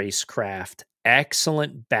excellent racecraft,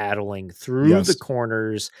 excellent battling through the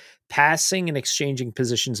corners, passing and exchanging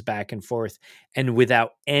positions back and forth, and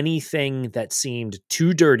without anything that seemed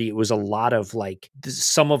too dirty. It was a lot of like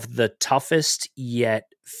some of the toughest yet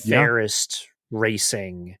fairest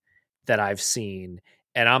racing that I've seen.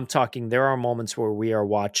 And I'm talking, there are moments where we are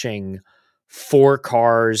watching 4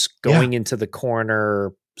 cars going into the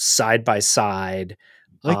corner side by side.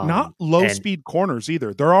 Like not low speed corners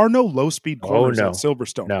either. There are no low speed corners at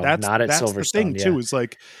Silverstone. No, not at Silverstone. That's the thing too, is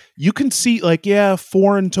like you can see like,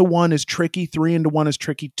 4-into-1 is tricky, 3-into-1 is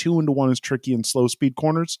tricky, 2-into-1 is tricky in slow speed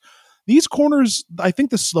corners. These corners, I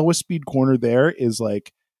think the slowest speed corner there is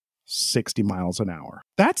like 60 miles an hour.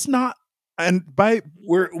 That's not, and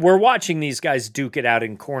we're watching these guys duke it out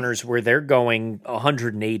in corners where they're going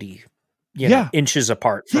 180 inches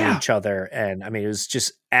apart from each other. And I mean, it was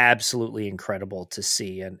just absolutely incredible to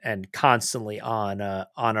see, and constantly on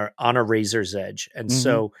a razor's edge. And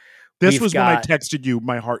so this was when I texted you,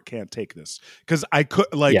 my heart can't take this, because I could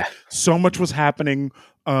so much was happening.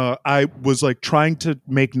 I was like trying to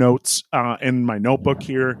make notes in my notebook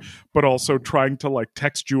here, but also trying to like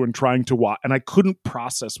text you and trying to watch, and I couldn't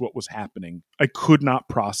process what was happening. I could not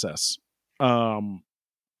process. One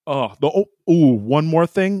more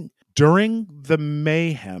thing. During the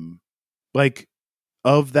mayhem, like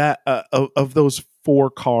of that, of those 4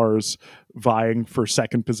 cars vying for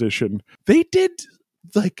second position, they did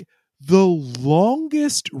like the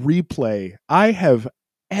longest replay I have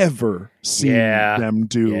ever seen them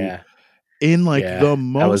do in like the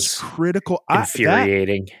most critical,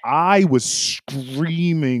 infuriating. I was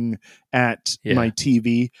screaming at my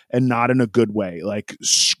TV, and not in a good way, like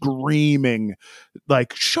screaming,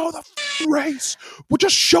 like, show the race. Well,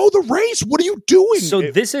 just show the race. What are you doing? So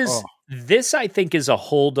this I think is a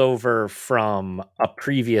holdover from a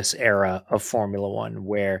previous era of Formula One,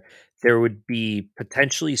 where there would be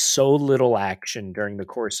potentially so little action during the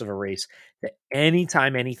course of a race that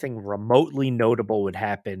anytime anything remotely notable would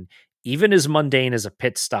happen, even as mundane as a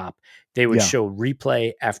pit stop, they would show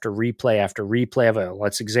replay after replay after replay of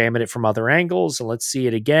let's examine it from other angles and let's see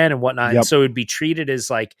it again and whatnot. And so it would be treated as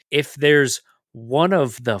like, if there's one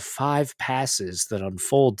of the 5 passes that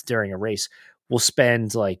unfold during a race, we'll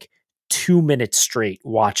spend like 2 minutes straight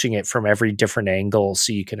watching it from every different angle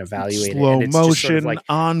so you can evaluate slow it. And motion, sort of like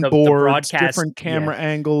on board, different camera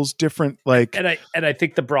angles, different like. And I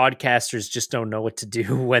think the broadcasters just don't know what to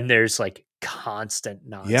do when there's like constant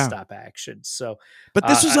nonstop action. So, but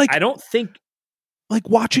this is like, I don't think like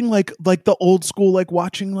watching like the old school, like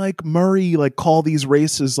watching like Murray like call these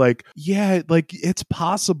races, like like it's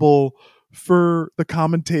possible for the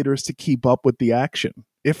commentators to keep up with the action.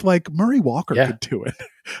 If like Murray Walker could do it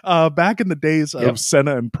back in the days of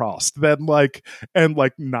Senna and Prost, then like, and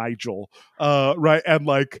like Nigel, right, and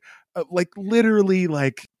like like literally,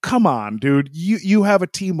 like, come on, dude. You have a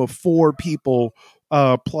team of 4 people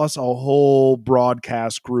plus a whole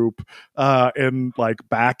broadcast group and like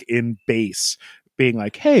back in base being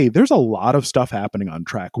like, hey, there's a lot of stuff happening on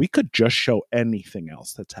track. We could just show anything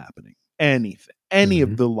else that's happening. Anything. Any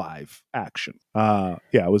of the live action.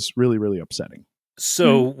 It was really, really upsetting.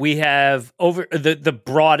 So we have over the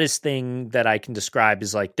broadest thing that I can describe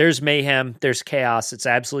is like there's mayhem, there's chaos. It's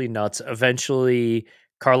absolutely nuts. Eventually,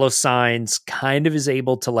 Carlos Sainz kind of is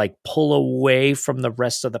able to like pull away from the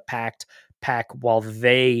rest of the pack while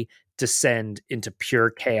they descend into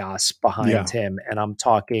pure chaos behind him. And I'm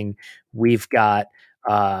talking, we've got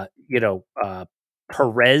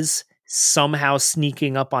Perez somehow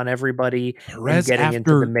sneaking up on everybody and getting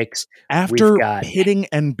into the mix after hitting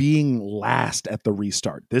and being last at the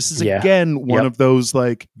restart. This is again one of those,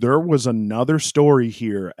 like, there was another story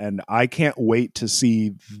here, and I can't wait to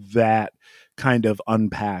see that kind of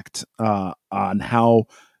unpacked on how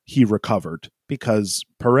he recovered, because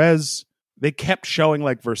Perez, they kept showing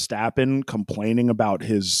like Verstappen complaining about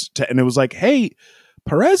and it was like, hey,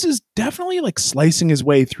 Perez is definitely like slicing his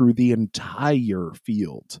way through the entire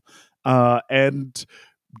field. And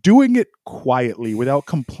doing it quietly, without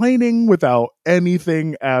complaining, without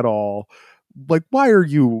anything at all. Like, why are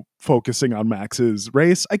you focusing on Max's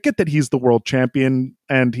race? I get that he's the world champion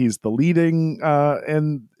and he's the leading,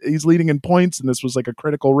 and he's leading in points, and this was like a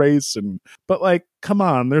critical race. But like, come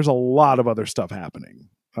on, there's a lot of other stuff happening.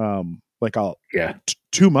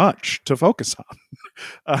 Too much to focus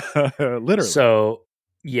on, literally. So.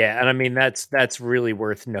 Yeah, and I mean that's really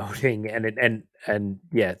worth noting,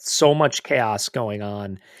 and so much chaos going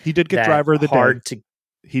on. He did get driver of the day.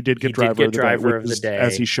 He did get driver of the day,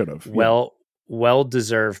 as he should have. Well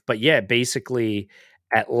deserved. But yeah, basically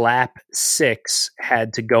at lap 6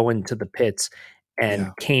 had to go into the pits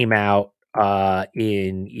and came out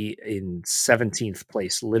in 17th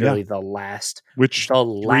place, literally the last, which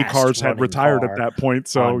 3 cars had retired at that point.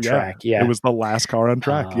 So it was the last car on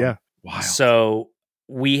track. Wow. So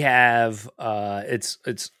we have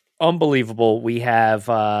it's unbelievable. We have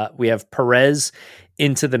Perez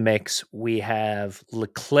into the mix. We have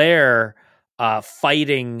Leclerc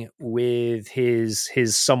fighting with his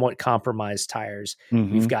somewhat compromised tires.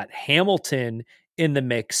 We've got Hamilton in the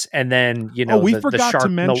mix, and then we forgot to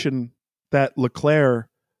mention that Leclerc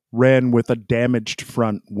ran with a damaged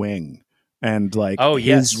front wing. And like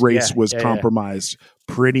his race was compromised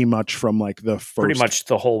pretty much from like the first, pretty much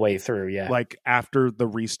the whole way through. Yeah, like after the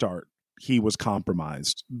restart, he was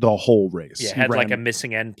compromised the whole race. Yeah, had like a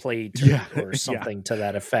missing end plate or something to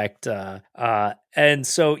that effect. And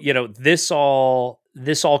so this all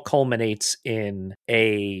culminates in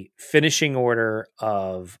a finishing order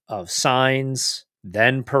of Sainz,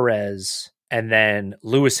 then Perez, and then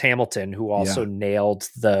Lewis Hamilton, who also nailed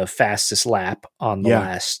the fastest lap on the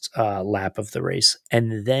last lap of the race.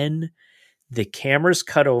 And then the cameras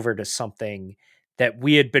cut over to something that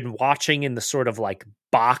we had been watching in the sort of like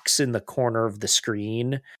box in the corner of the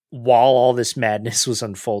screen while all this madness was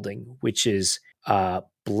unfolding, which is,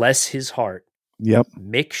 bless his heart,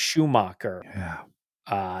 Mick Schumacher.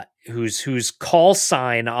 Whose call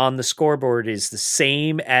sign on the scoreboard is the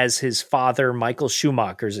same as his father, Michael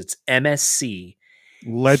Schumacher's. It's MSC.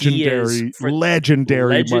 Legendary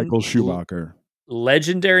Michael Schumacher.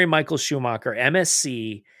 Legendary Michael Schumacher,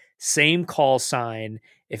 MSC, same call sign.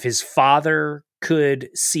 If his father could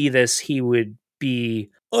see this, he would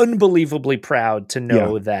be unbelievably proud to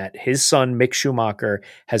know that his son, Mick Schumacher,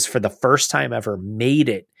 has for the first time ever made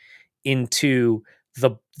it into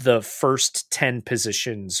the first 10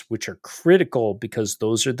 positions, which are critical because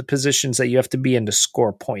those are the positions that you have to be in to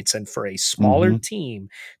score points. And for a smaller team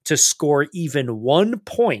to score even 1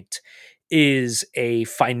 point is a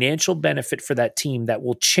financial benefit for that team that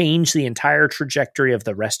will change the entire trajectory of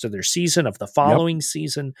the rest of their season, of the following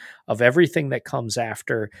season, of everything that comes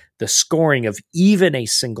after the scoring of even a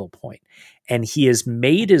single point. And he has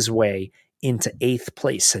made his way into 8th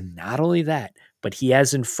place. And not only that, but he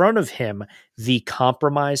has in front of him the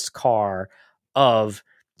compromised car of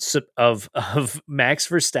Max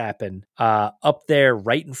Verstappen up there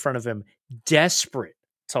right in front of him, desperate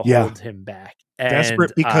to hold him back.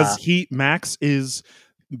 Desperate because Max is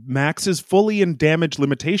fully in damage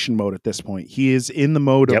limitation mode at this point. He is in the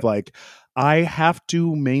mode of like, I have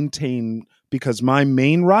to maintain, because my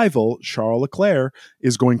main rival, Charles Leclerc,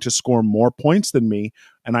 is going to score more points than me,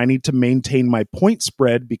 and I need to maintain my point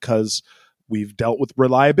spread because we've dealt with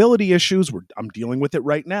reliability issues. I'm dealing with it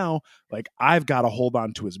right now. Like, I've got to hold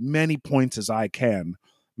on to as many points as I can.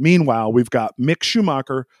 Meanwhile, we've got Mick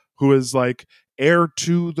Schumacher, who is like heir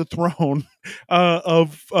to the throne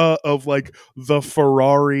of like the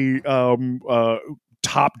Ferrari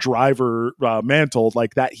top driver mantle,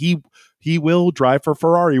 like that he will drive for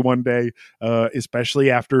Ferrari one day, especially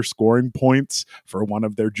after scoring points for one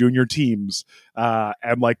of their junior teams,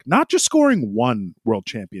 and like not just scoring one world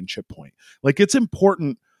championship point. Like it's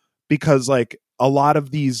important because like a lot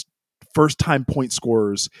of these first time point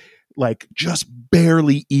scorers like just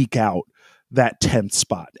barely eke out that 10th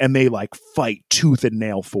spot, and they like fight tooth and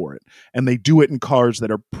nail for it, and they do it in cars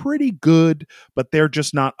that are pretty good, but they're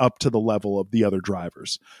just not up to the level of the other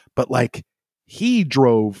drivers. But like he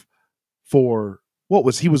drove for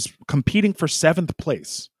he was competing for 7th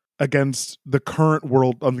place against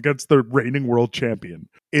the reigning world champion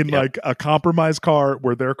in like a compromised car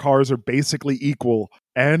where their cars are basically equal,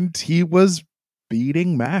 and he was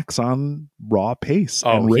beating Max on raw pace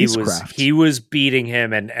and racecraft. He was beating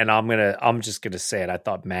him, and I'm just gonna say it. I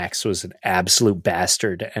thought Max was an absolute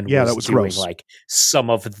bastard, and that was doing gross. Like some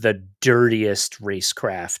of the dirtiest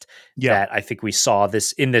racecraft that I think we saw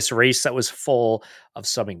in this race that was full of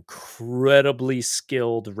some incredibly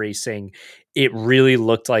skilled racing. It really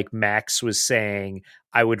looked like Max was saying,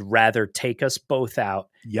 I would rather take us both out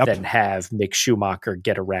than have Mick Schumacher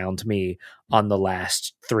get around me on the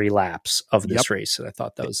last 3 laps of this race. And I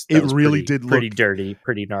thought that was really pretty dirty,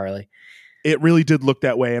 pretty gnarly. It really did look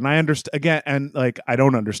that way. And I understand again, and like, I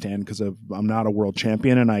don't understand because I'm not a world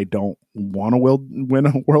champion and I don't want to win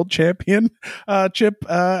a world champion chip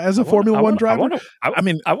as a Formula One driver. I want to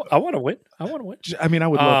win. I want to win. I mean, I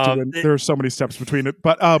would love to win. There are so many steps between it,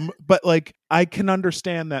 but like I can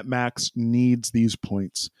understand that Max needs these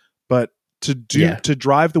points, but to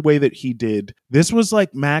drive the way that he did, this was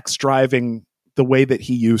like Max driving the way that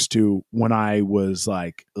he used to when I was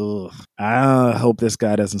like, ugh, I hope this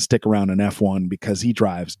guy doesn't stick around in F1 because he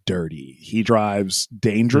drives dirty. He drives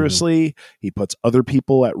dangerously. Mm-hmm. He puts other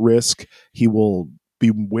people at risk. He will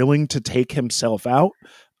be willing to take himself out.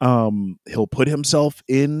 He'll put himself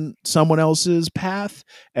in someone else's path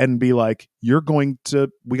and be like,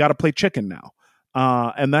 we got to play chicken now.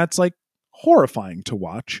 And that's like horrifying to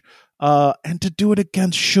watch. And to do it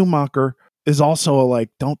against Schumacher is also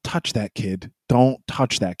like, don't touch that kid. Don't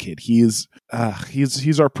touch that kid. He's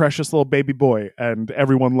our precious little baby boy, and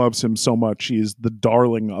everyone loves him so much. He's the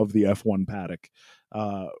darling of the F1 paddock,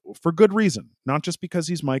 for good reason. Not just because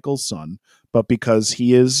he's Michael's son, but because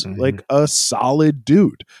he is like a solid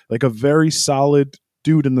dude, like a very solid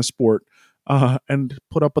dude in the sport, and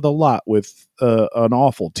put up with a lot with an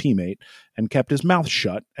awful teammate, and kept his mouth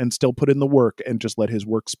shut and still put in the work and just let his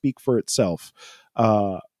work speak for itself.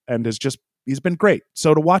 And he's been great.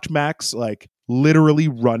 So to watch Max like literally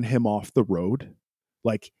run him off the road,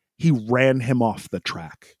 like he ran him off the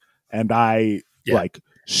track, and I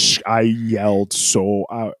yelled so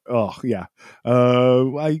I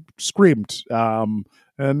screamed, and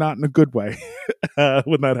not in a good way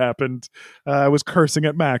when that happened. I was cursing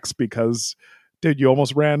at Max because, dude, you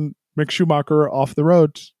almost ran Mick Schumacher off the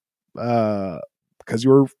road because you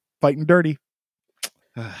were fighting dirty.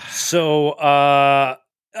 So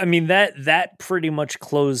I mean, that pretty much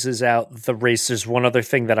closes out the race. There's one other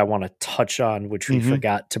thing that I want to touch on, which we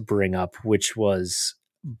forgot to bring up, which was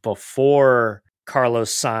before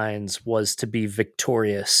Carlos Sainz was to be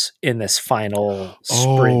victorious in this final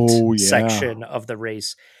sprint section of the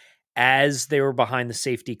race, as they were behind the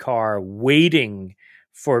safety car waiting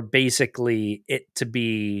for basically it to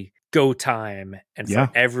be go time and for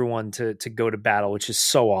everyone to go to battle, which is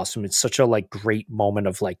so awesome. It's such a like great moment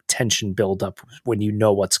of like tension buildup when you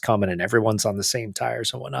know what's coming and everyone's on the same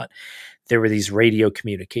tires and whatnot. There were these radio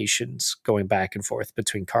communications going back and forth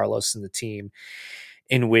between Carlos and the team,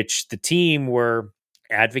 in which the team were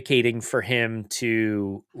advocating for him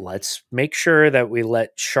to, let's make sure that we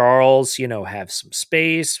let Charles, have some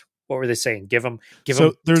space. What were they saying? Give him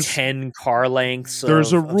 10 car lengths.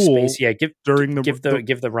 There's a rule. Yeah, give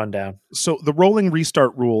the rundown. So the rolling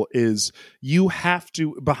restart rule is you have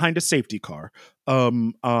to, behind a safety car.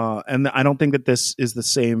 And I don't think that this is the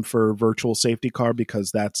same for virtual safety car, because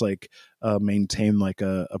that's like maintain like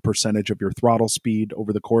a percentage of your throttle speed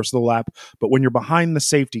over the course of the lap. But when you're behind the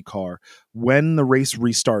safety car, when the race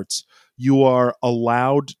restarts, you are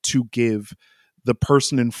allowed to give the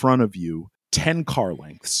person in front of you 10 car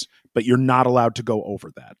lengths, but you're not allowed to go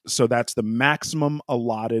over that. So that's the maximum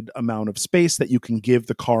allotted amount of space that you can give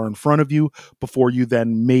the car in front of you before you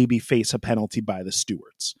then maybe face a penalty by the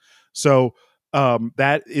stewards. So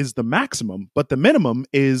that is the maximum, but the minimum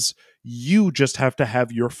is you just have to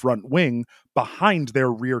have your front wing behind their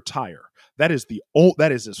rear tire. That is the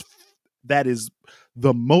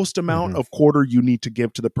most amount of quarter you need to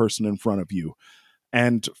give to the person in front of you.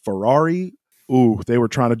 And Ferrari They were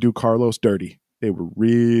trying to do Carlos dirty. They were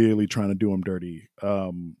really trying to do him dirty.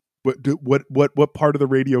 What part of the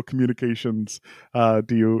radio communications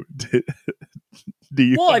do you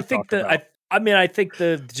Well, I think I think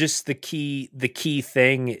the key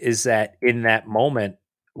thing is that in that moment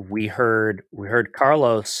we heard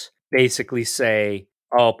Carlos basically say,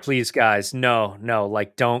 "Oh, please, guys, no,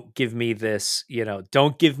 like, don't give me this,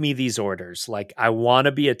 don't give me these orders. Like, I want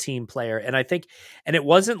to be a team player." And I think, and it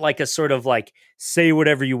wasn't like a sort of like, say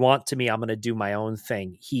whatever you want to me, I'm going to do my own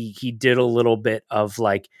thing. He did a little bit of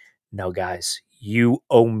like, no, guys, you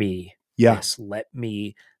owe me this. Let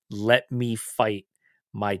me fight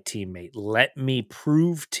my teammate. Let me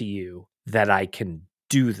prove to you that I can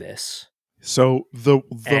do this. So the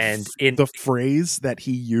phrase that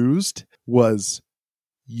he used was,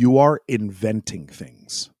 "You are inventing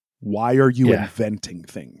things. Why are you inventing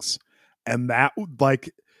things?" And that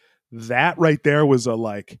right there was a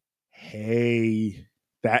like, hey,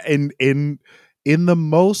 that in the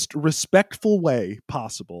most respectful way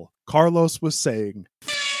possible, Carlos was saying,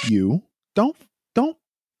 "You don't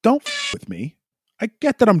with me. I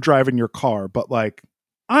get that I'm driving your car, but like,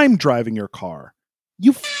 I'm driving your car.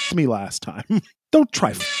 You me last time. Don't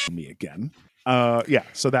try me again."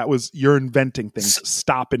 So that was, "You're inventing things.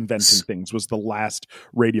 Stop inventing things," was the last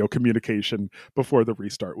radio communication before the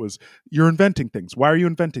restart. Was, "You're inventing things. Why are you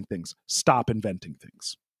inventing things? Stop inventing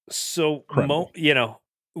things." So,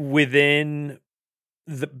 within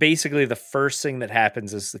basically the first thing that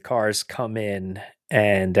happens is the cars come in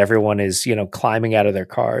and everyone is, climbing out of their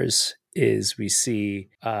cars, is we see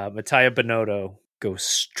Mattia Binotto go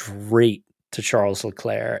straight to Charles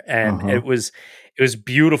Leclerc. And it was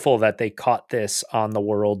beautiful that they caught this on the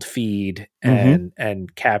world feed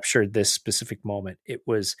and captured this specific moment. It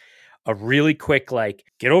was a really quick, like,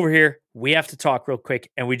 "Get over here. We have to talk real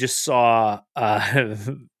quick." And we just saw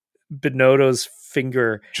Binotto's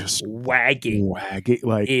finger just wagging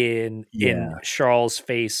like in Charles'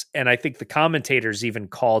 face. And I think the commentators even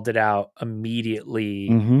called it out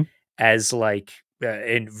immediately as like,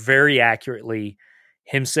 and very accurately,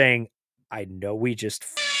 him saying, "I know we just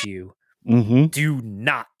f***ed you. Do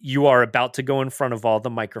not, you are about to go in front of all the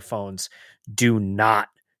microphones. Do not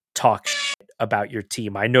talk shit about your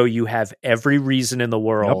team. I know you have every reason in the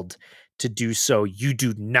world to do so. You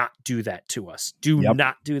do not do that to us. Do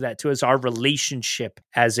not do that to us. Our relationship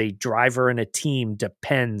as a driver and a team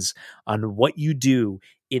depends on what you do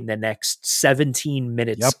in the next 17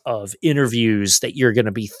 minutes of interviews that you're going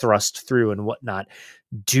to be thrust through and whatnot.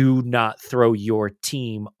 Do not throw your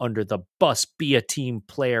team under the bus. Be a team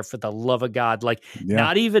player, for the love of God." Like,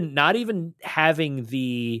 not even having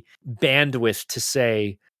the bandwidth to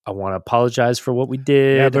say, "I want to apologize for what we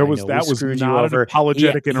did." Yeah, that was not an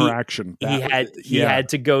apologetic interaction. He had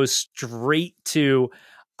to go straight to,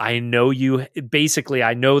 "I know you. Basically,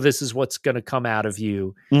 I know this is what's going to come out of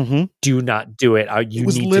you. Do not do it. You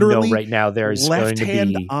need to know right now there is going to be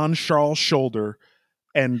left hand on Charles' shoulder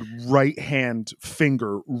and right hand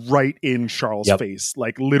finger right in Charles' face,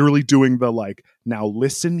 like literally doing the like, "Now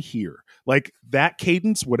listen here." Like that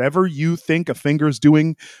cadence, whatever you think a finger's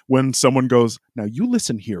doing when someone goes, "Now you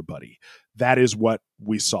listen here, buddy." That is what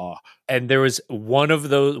we saw. And there was one of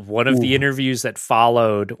the interviews that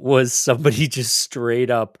followed was somebody just straight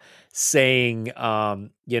up saying,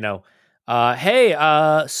 "Hey,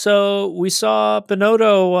 so we saw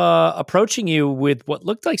Binotto approaching you with what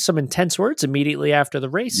looked like some intense words immediately after the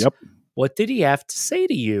race. What did he have to say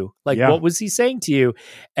to you? Like, what was he saying to you?"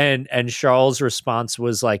 And Charles' response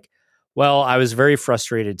was like, "Well, I was very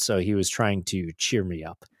frustrated, so he was trying to cheer me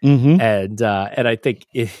up." And I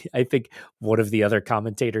think one of the other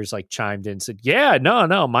commentators like chimed in and said, "Yeah,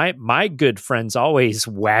 no, my good friends always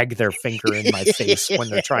wag their finger in my face when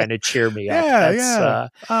they're trying to cheer me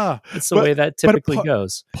up." That's the way that typically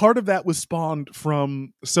goes. Part of that was spawned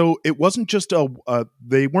from, so it wasn't just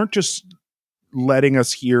they weren't just letting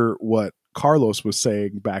us hear what Carlos was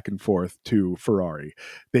saying back and forth to Ferrari.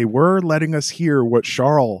 They were letting us hear what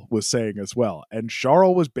Charles was saying as well. And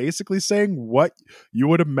Charles was basically saying what you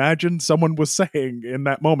would imagine someone was saying in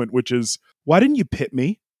that moment, which is, "Why didn't you pit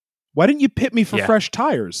me? Why didn't you pit me for fresh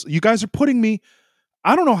tires? You guys are putting me,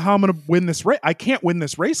 I don't know how I'm going to win this race. I can't win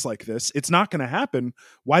this race like this. It's not going to happen.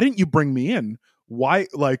 Why didn't you bring me in? Why,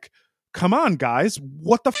 like, come on, guys.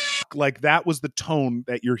 What the fuck?" Like, that was the tone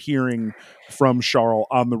that you're hearing from Charles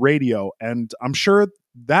on the radio. And I'm sure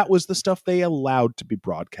that was the stuff they allowed to be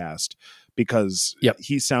broadcast because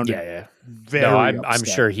he sounded very upset. I'm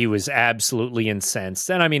sure he was absolutely incensed.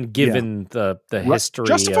 And I mean, given the history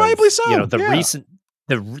justifiably of, so. The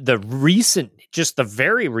the recent, just the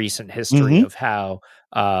very recent history of how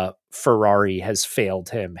Ferrari has failed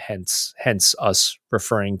him, hence us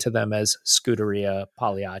referring to them as Scuderia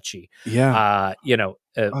Pagliacci. Yeah.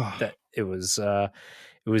 That it was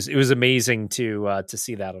amazing to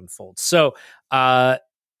see that unfold. So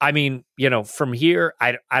I mean, from here,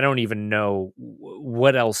 I don't even know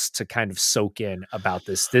what else to kind of soak in about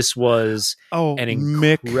this. This was an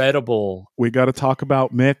incredible. Mick. We got to talk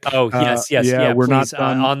about Mick. Oh yes, yeah. We're please, not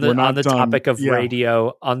done. on the topic of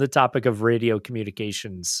radio. On the topic of radio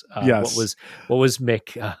communications, yes. what was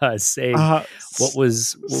Mick saying? What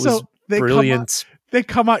was brilliant? They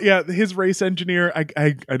come out. Yeah, his race engineer.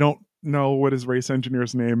 I don't know what his race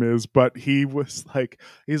engineer's name is, but he's like,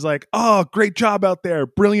 oh, great job out there,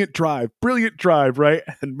 brilliant drive, right?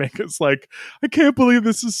 And Mika's like, I can't believe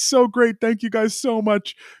this is so great, thank you guys so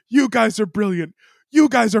much, you guys are brilliant, you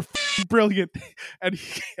guys are brilliant. And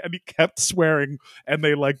he kept swearing, and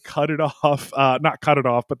they like cut it off, not cut it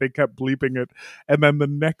off, but they kept bleeping it. And then the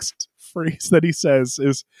next phrase that he says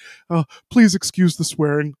is, oh, please excuse the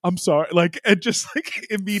swearing, I'm sorry, and just like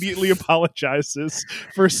immediately apologizes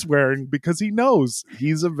for swearing, because he knows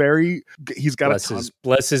he's got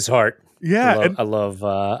bless his heart. Yeah. I love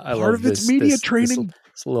part of it's media training.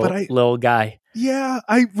 This little guy. Yeah,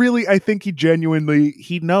 I think he genuinely,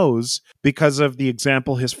 he knows, because of the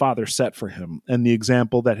example his father set for him, and the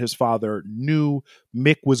example that his father knew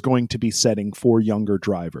Mick was going to be setting for younger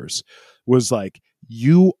drivers, was like,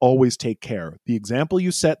 you always take care. The example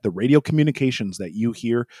you set, the radio communications that you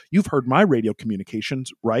hear, you've heard my radio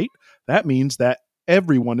communications, right? That means that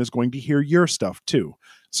everyone is going to hear your stuff too.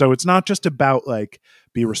 So it's not just about like,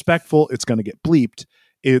 be respectful, it's going to get bleeped.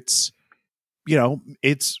 It's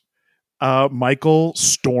Michael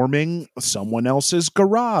storming someone else's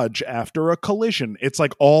garage after a collision. It's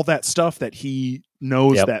like all that stuff that he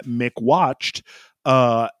knows that Mick watched,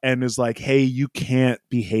 and is like, hey, you can't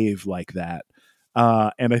behave like that.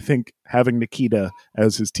 And I think having Nikita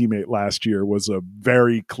as his teammate last year was a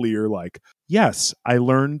very clear, like, yes, I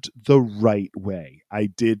learned the right way. I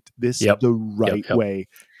did this the right way.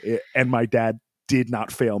 And my dad did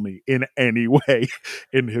not fail me in any way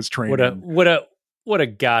in his training. What a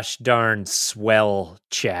gosh darn swell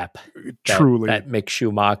chap. Truly. That Mick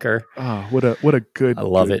Schumacher. Oh, what a good, I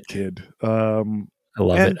love good it. kid. I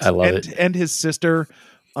love it. And his sister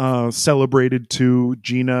celebrated to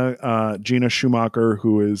Gina Schumacher,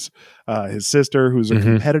 who is his sister, who's a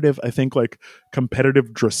competitive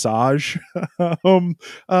dressage person.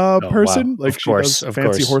 Wow. Like she does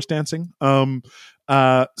fancy horse dancing.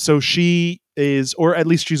 So she is, or at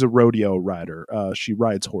least she's a rodeo rider. She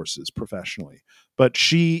rides horses professionally, but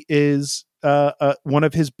she is one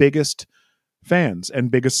of his biggest fans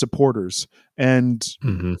and biggest supporters, and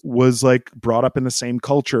was like brought up in the same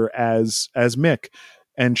culture as Mick.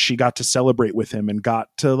 And she got to celebrate with him and got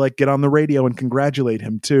to like get on the radio and congratulate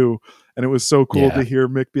him too. And it was so cool to hear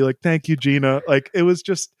Mick be like, thank you, Gina. Like it was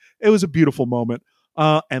a beautiful moment.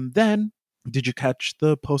 And then did you catch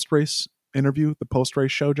the post-race interview, the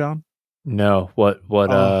post-race show, John? No. What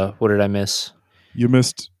did I miss? You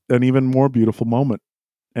missed an even more beautiful moment.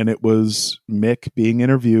 And it was Mick being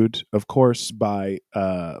interviewed, of course, by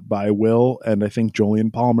Will, and I think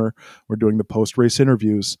Jolyon Palmer were doing the post-race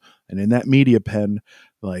interviews. And in that media pen,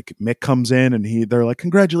 like Mick comes in and they're like,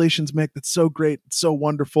 congratulations, Mick, that's so great, it's so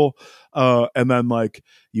wonderful. And then like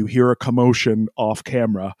you hear a commotion off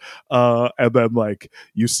camera, and then like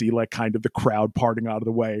you see like kind of the crowd parting out of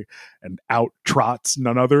the way, and out trots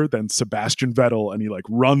none other than Sebastian Vettel, and he like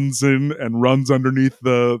runs in and runs underneath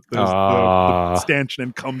the stanchion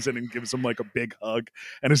and comes in and gives him like a big hug,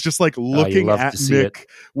 and it's just like looking at Mick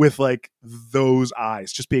with like those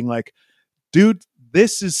eyes, just being like, dude,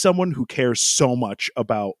 this is someone who cares so much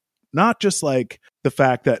about not just like the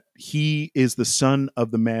fact that he is the son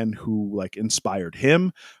of the man who like inspired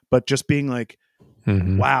him, but just being like,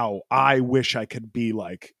 wow, I wish I could be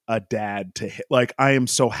like a dad to him. Like, I am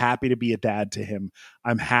so happy to be a dad to him.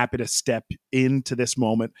 I'm happy to step into this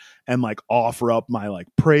moment and like offer up my like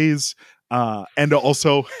praise. And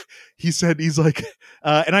also he said, he's like,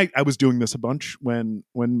 and I was doing this a bunch when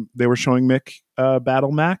they were showing Mick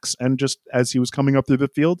battle Max, and just as he was coming up through the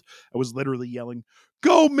field, I was literally yelling,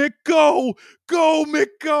 go Mick, go Mick,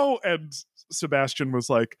 go. And Sebastian was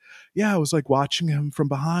like, yeah, I was like watching him from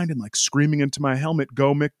behind and like screaming into my helmet,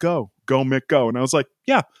 go Mick, go Mick, go. And I was like,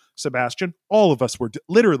 yeah, Sebastian, all of us were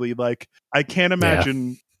literally like, I can't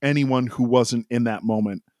imagine anyone who wasn't in that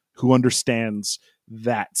moment who understands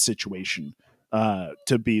that situation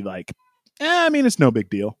to be like, I mean, it's no big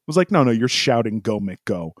deal. It was like, no, you're shouting, go Mick,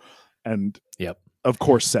 go. And of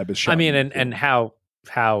course Seb is shouting. I mean, and how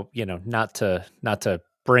how, not to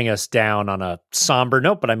bring us down on a somber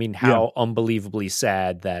note, but I mean, how unbelievably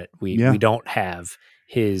sad that we don't have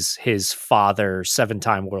his father,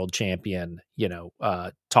 7-time world champion,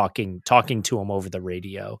 talking to him over the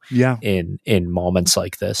radio in moments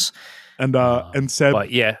like this. And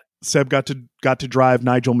Seb got to drive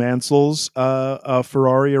Nigel Mansell's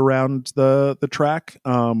Ferrari around the track.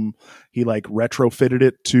 He like retrofitted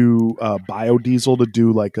it to biodiesel to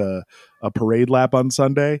do like a parade lap on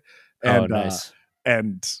Sunday. And, nice.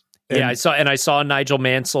 And I saw Nigel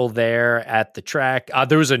Mansell there at the track.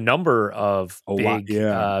 There was a number of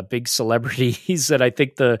big celebrities that I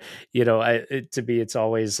think to me, it's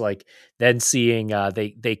always like then seeing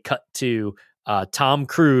they cut to Tom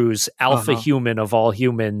Cruise, alpha human of all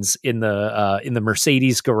humans, in the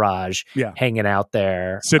Mercedes garage, hanging out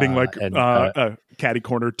there, sitting catty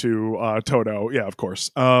corner to Toto. Yeah, of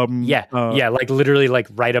course. Like literally, like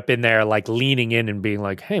right up in there, like leaning in and being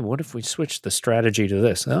like, "Hey, what if we switch the strategy to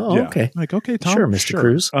this?" Oh, okay, like okay, Tom, sure, Mr.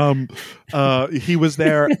 Cruise. He was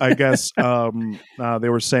there. I guess they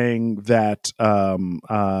were saying that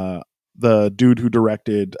the dude who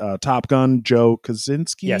directed Top Gun, Joe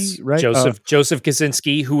Kosinski, right? Joseph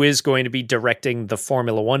Kosinski, who is going to be directing the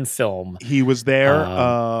Formula One film. He was there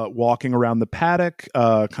walking around the paddock,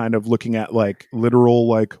 kind of looking at like literal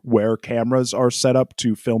like where cameras are set up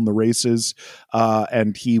to film the races.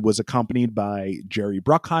 And he was accompanied by Jerry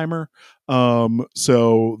Bruckheimer.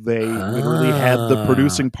 So they literally had the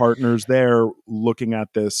producing partners there looking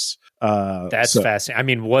at this. That's fascinating. I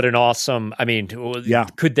mean, what an awesome,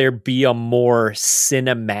 could there be a more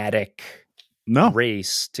cinematic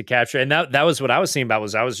race to capture? And that was what I was thinking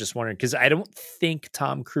about. I was just wondering, because I don't think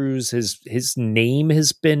Tom Cruise, his name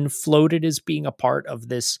has been floated as being a part of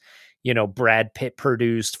this, Brad Pitt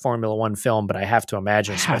produced Formula One film, but I have to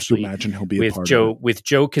imagine, especially he'll be with Joe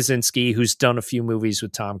Kosinski, who's done a few movies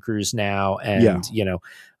with Tom Cruise now, and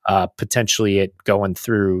potentially it going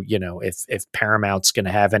through, if Paramount's going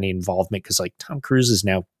to have any involvement, because like Tom Cruise is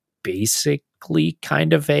now basically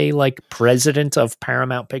kind of a like president of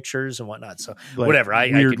Paramount Pictures and whatnot. So like, whatever,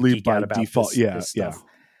 I could geek out about default, this stuff.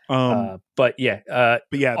 But they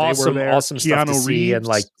awesome, were there. Awesome Keanu stuff to Reeves, see, and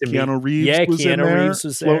like Keanu Reeves was in there, Reeves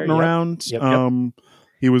was floating there, around. Yep.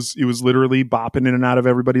 He was literally bopping in and out of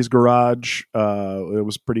everybody's garage. It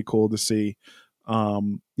was pretty cool to see.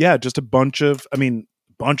 Just a bunch of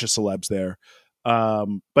celebs there.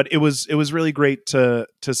 But it was really great to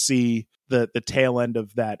see the tail end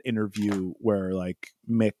of that interview where like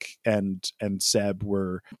Mick and Seb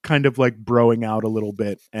were kind of like broing out a little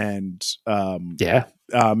bit, and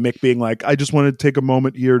Mick being like, I just wanted to take a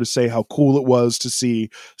moment here to say how cool it was to see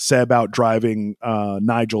Seb out driving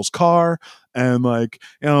Nigel's car, and like,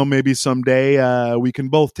 maybe someday we can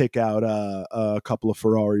both take out a couple of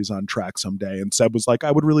Ferraris on track someday. And Seb was like,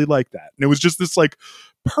 I would really like that. And it was just this like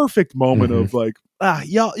perfect moment of like,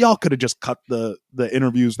 y'all could have just cut the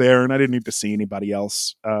interviews there, and I didn't need to see anybody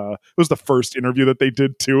else. It was the first interview that they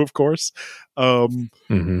did too, of course. But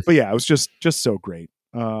yeah, it was just so great.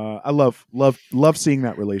 I love seeing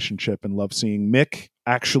that relationship, and love seeing Mick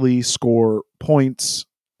actually score points,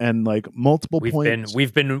 and like multiple points.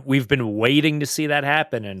 We've been waiting to see that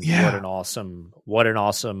happen, and what an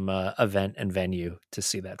awesome event and venue to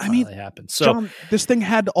see that finally happen. So, John, this thing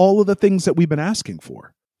had all of the things that we've been asking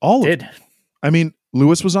for. All of it. I mean,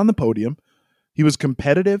 Lewis was on the podium. He was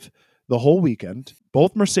competitive the whole weekend.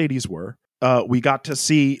 Both Mercedes were. We got to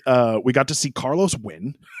see Carlos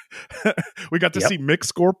win. We got to see Mick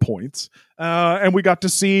score points, and we got to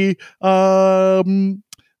see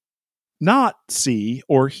not see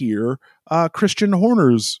or hear Christian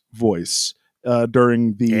Horner's voice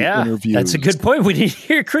during the interview. That's a good point. We didn't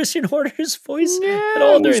hear Christian Horner's voice at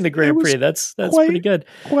all during the Grand Prix. That's pretty good.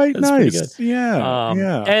 Quite that's nice. Pretty good.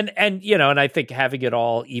 Yeah. And and I think having it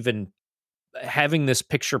all, even having this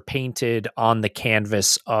picture painted on the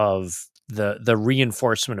canvas of the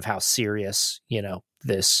reinforcement of how serious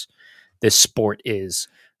this sport is,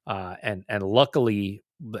 and luckily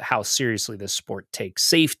how seriously this sport takes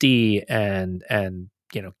safety and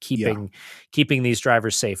keeping these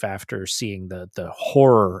drivers safe after seeing the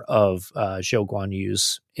horror of Zhou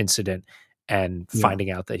Guanyu's incident and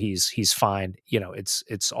finding out that he's fine.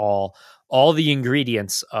 It's all the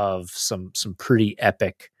ingredients of some pretty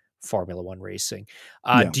epic Formula One racing.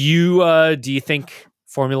 Do you think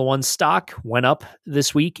Formula One stock went up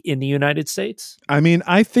this week in the United States? I mean,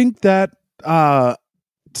 I think that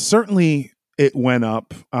certainly it went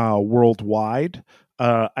up worldwide.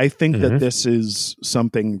 I think that this is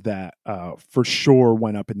something that for sure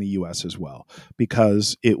went up in the US as well,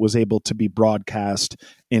 because it was able to be broadcast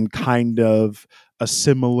in kind of a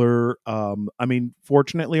similar. I mean,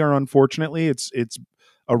 fortunately or unfortunately, it's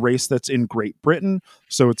a race that's in Great Britain,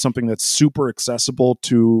 so it's something that's super accessible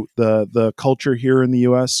to the culture here in the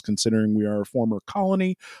U.S., considering we are a former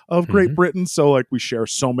colony of Great Britain. So like we share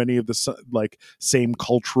so many of the like same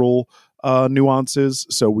cultural nuances,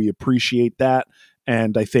 so we appreciate that.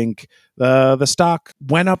 And I think the stock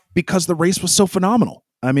went up because the race was so phenomenal.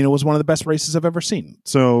 I mean, it was one of the best races I've ever seen.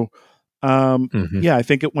 So yeah, I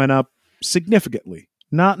think it went up significantly.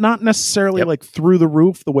 Not necessarily like through the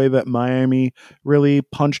roof the way that Miami really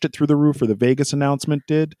punched it through the roof or the Vegas announcement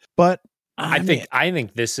did, but I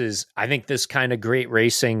think this kind of great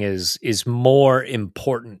racing is more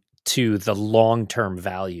important to the long-term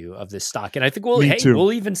value of this stock. And I think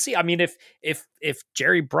we'll even see. I mean, if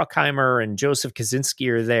Jerry Bruckheimer and Joseph Kosinski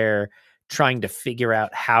are there trying to figure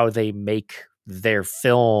out how they make their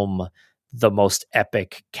film the most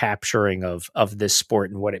epic capturing of this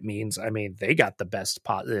sport and what it means. I mean, they got the best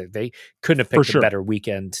they couldn't have picked a better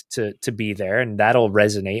weekend to be there, and that'll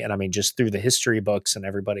resonate. And I mean, just through the history books and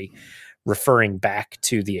everybody referring back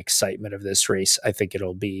to the excitement of this race, I think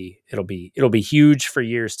it'll be huge for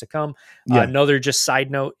years to come. Yeah. Another just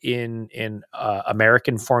side note in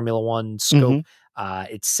American Formula One scope,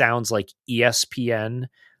 it sounds like ESPN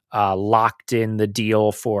locked in the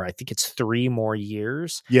deal for, I think it's 3 more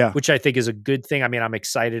years, which I think is a good thing. I mean, I'm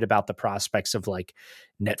excited about the prospects of like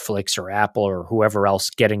Netflix or Apple or whoever else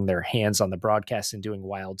getting their hands on the broadcast and doing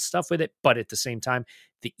wild stuff with it. But at the same time,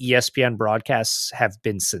 the ESPN broadcasts have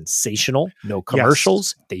been sensational. No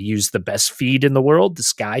commercials. They use the best feed in the world, the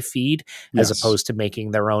Sky feed, as opposed to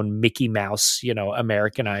making their own Mickey Mouse,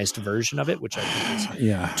 Americanized version of it, which I think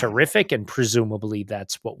is terrific. And presumably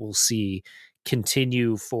that's what we'll see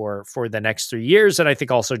continue for the next 3 years. And I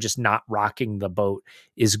think also just not rocking the boat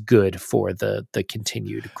is good for the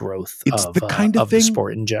continued growth of the kind of the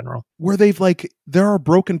sport in general, where they've there are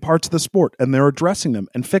broken parts of the sport and they're addressing them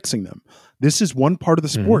and fixing them. This is one part of the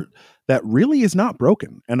sport that really is not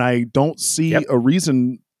broken, and I don't see a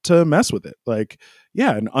reason to mess with it.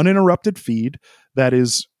 An uninterrupted feed that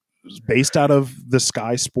is based out of the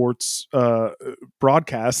Sky Sports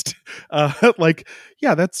broadcast.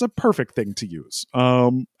 That's a perfect thing to use.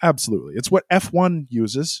 Absolutely. It's what F1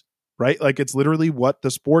 uses, right? It's literally what the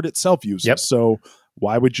sport itself uses. So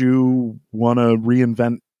why would you want to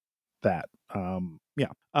reinvent that?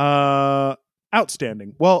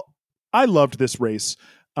 Outstanding. Well, I loved this race.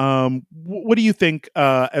 What do you think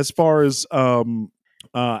as far as a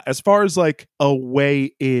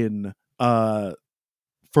way in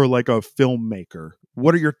for a filmmaker?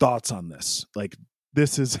 What are your thoughts on this?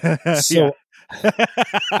 This is so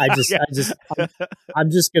I'm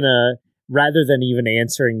just gonna, rather than even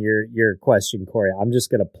answering your question, Corey, I'm just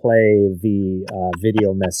gonna play the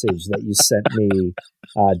video message that you sent me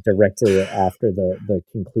directly after the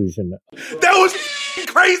conclusion. That was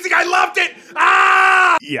crazy. I loved it.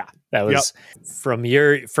 That was from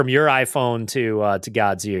your iPhone to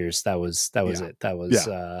God's ears. That was it. That was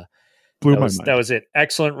blew my mind. That was it.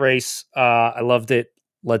 Excellent race. I loved it.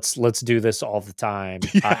 Let's do this all the time.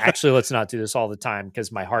 Actually, let's not do this all the time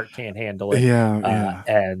because my heart can't handle it.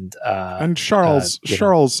 And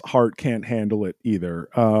Charles' heart can't handle it either.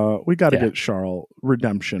 We got to get Charles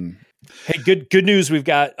redemption. Hey, good news. We've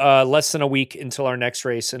got less than a week until our next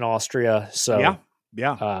race in Austria. So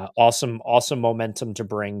awesome momentum to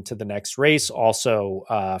bring to the next race. Also,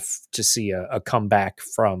 to see a comeback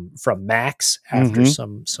from Max after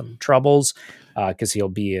some troubles, because he'll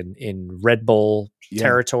be in Red Bull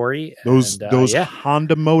territory. Those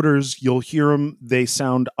Honda motors, you'll hear them. They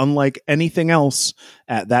sound unlike anything else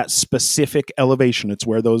at that specific elevation. It's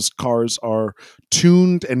where those cars are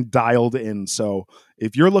tuned and dialed in. So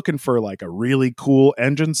if you're looking for a really cool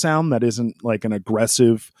engine sound that isn't an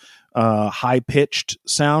aggressive, high-pitched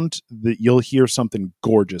sound, that you'll hear something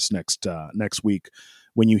gorgeous next week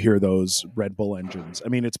when you hear those Red Bull engines. I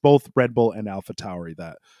mean, it's both Red Bull and AlphaTauri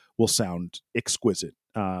that will sound exquisite.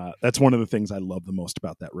 That's one of the things I love the most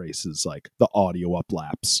about that race is the audio up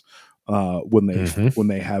laps when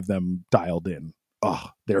they have them dialed in. Oh,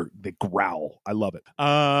 they growl. I love it.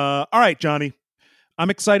 All right, Johnny, I'm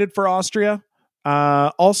excited for Austria.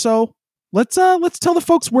 Also, let's tell the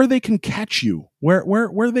folks where they can catch you, where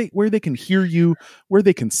they can hear you, where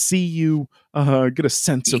they can see you, get a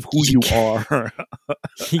sense of who you are.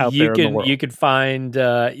 You could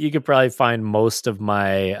probably find most of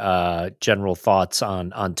my general thoughts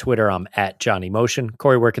on Twitter. I'm at Johnny Motion.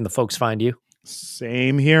 Corey, where can the folks find you?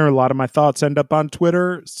 Same here. A lot of my thoughts end up on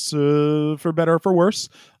Twitter, so for better or for worse.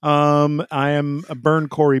 I am Burn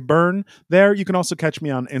Corey Burn there. You can also catch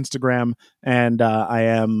me on Instagram, and I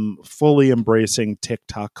am fully embracing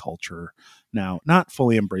TikTok culture now. Not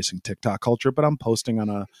fully embracing TikTok culture, but I'm posting on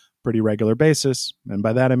a pretty regular basis, and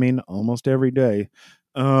by that I mean almost every day.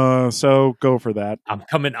 So go for that. I'm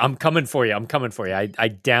coming for you. I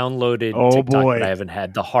downloaded TikTok, but I haven't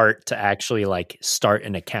had the heart to actually like start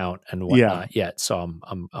an account and whatnot yet. So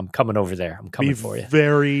I'm coming over there. I'm coming for you.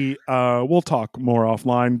 Very we'll talk more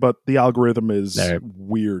offline, but the algorithm is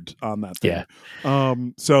weird on that thing. All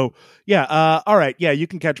right. Yeah, you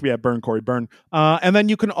can catch me at Burn Corey Burn. And then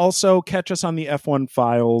you can also catch us on the F1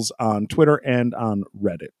 Files on Twitter and on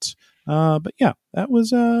Reddit. But yeah, that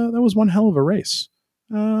was one hell of a race.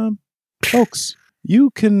 Folks, you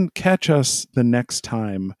can catch us the next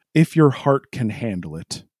time, if your heart can handle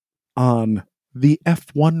it, on the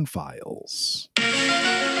F1 Files.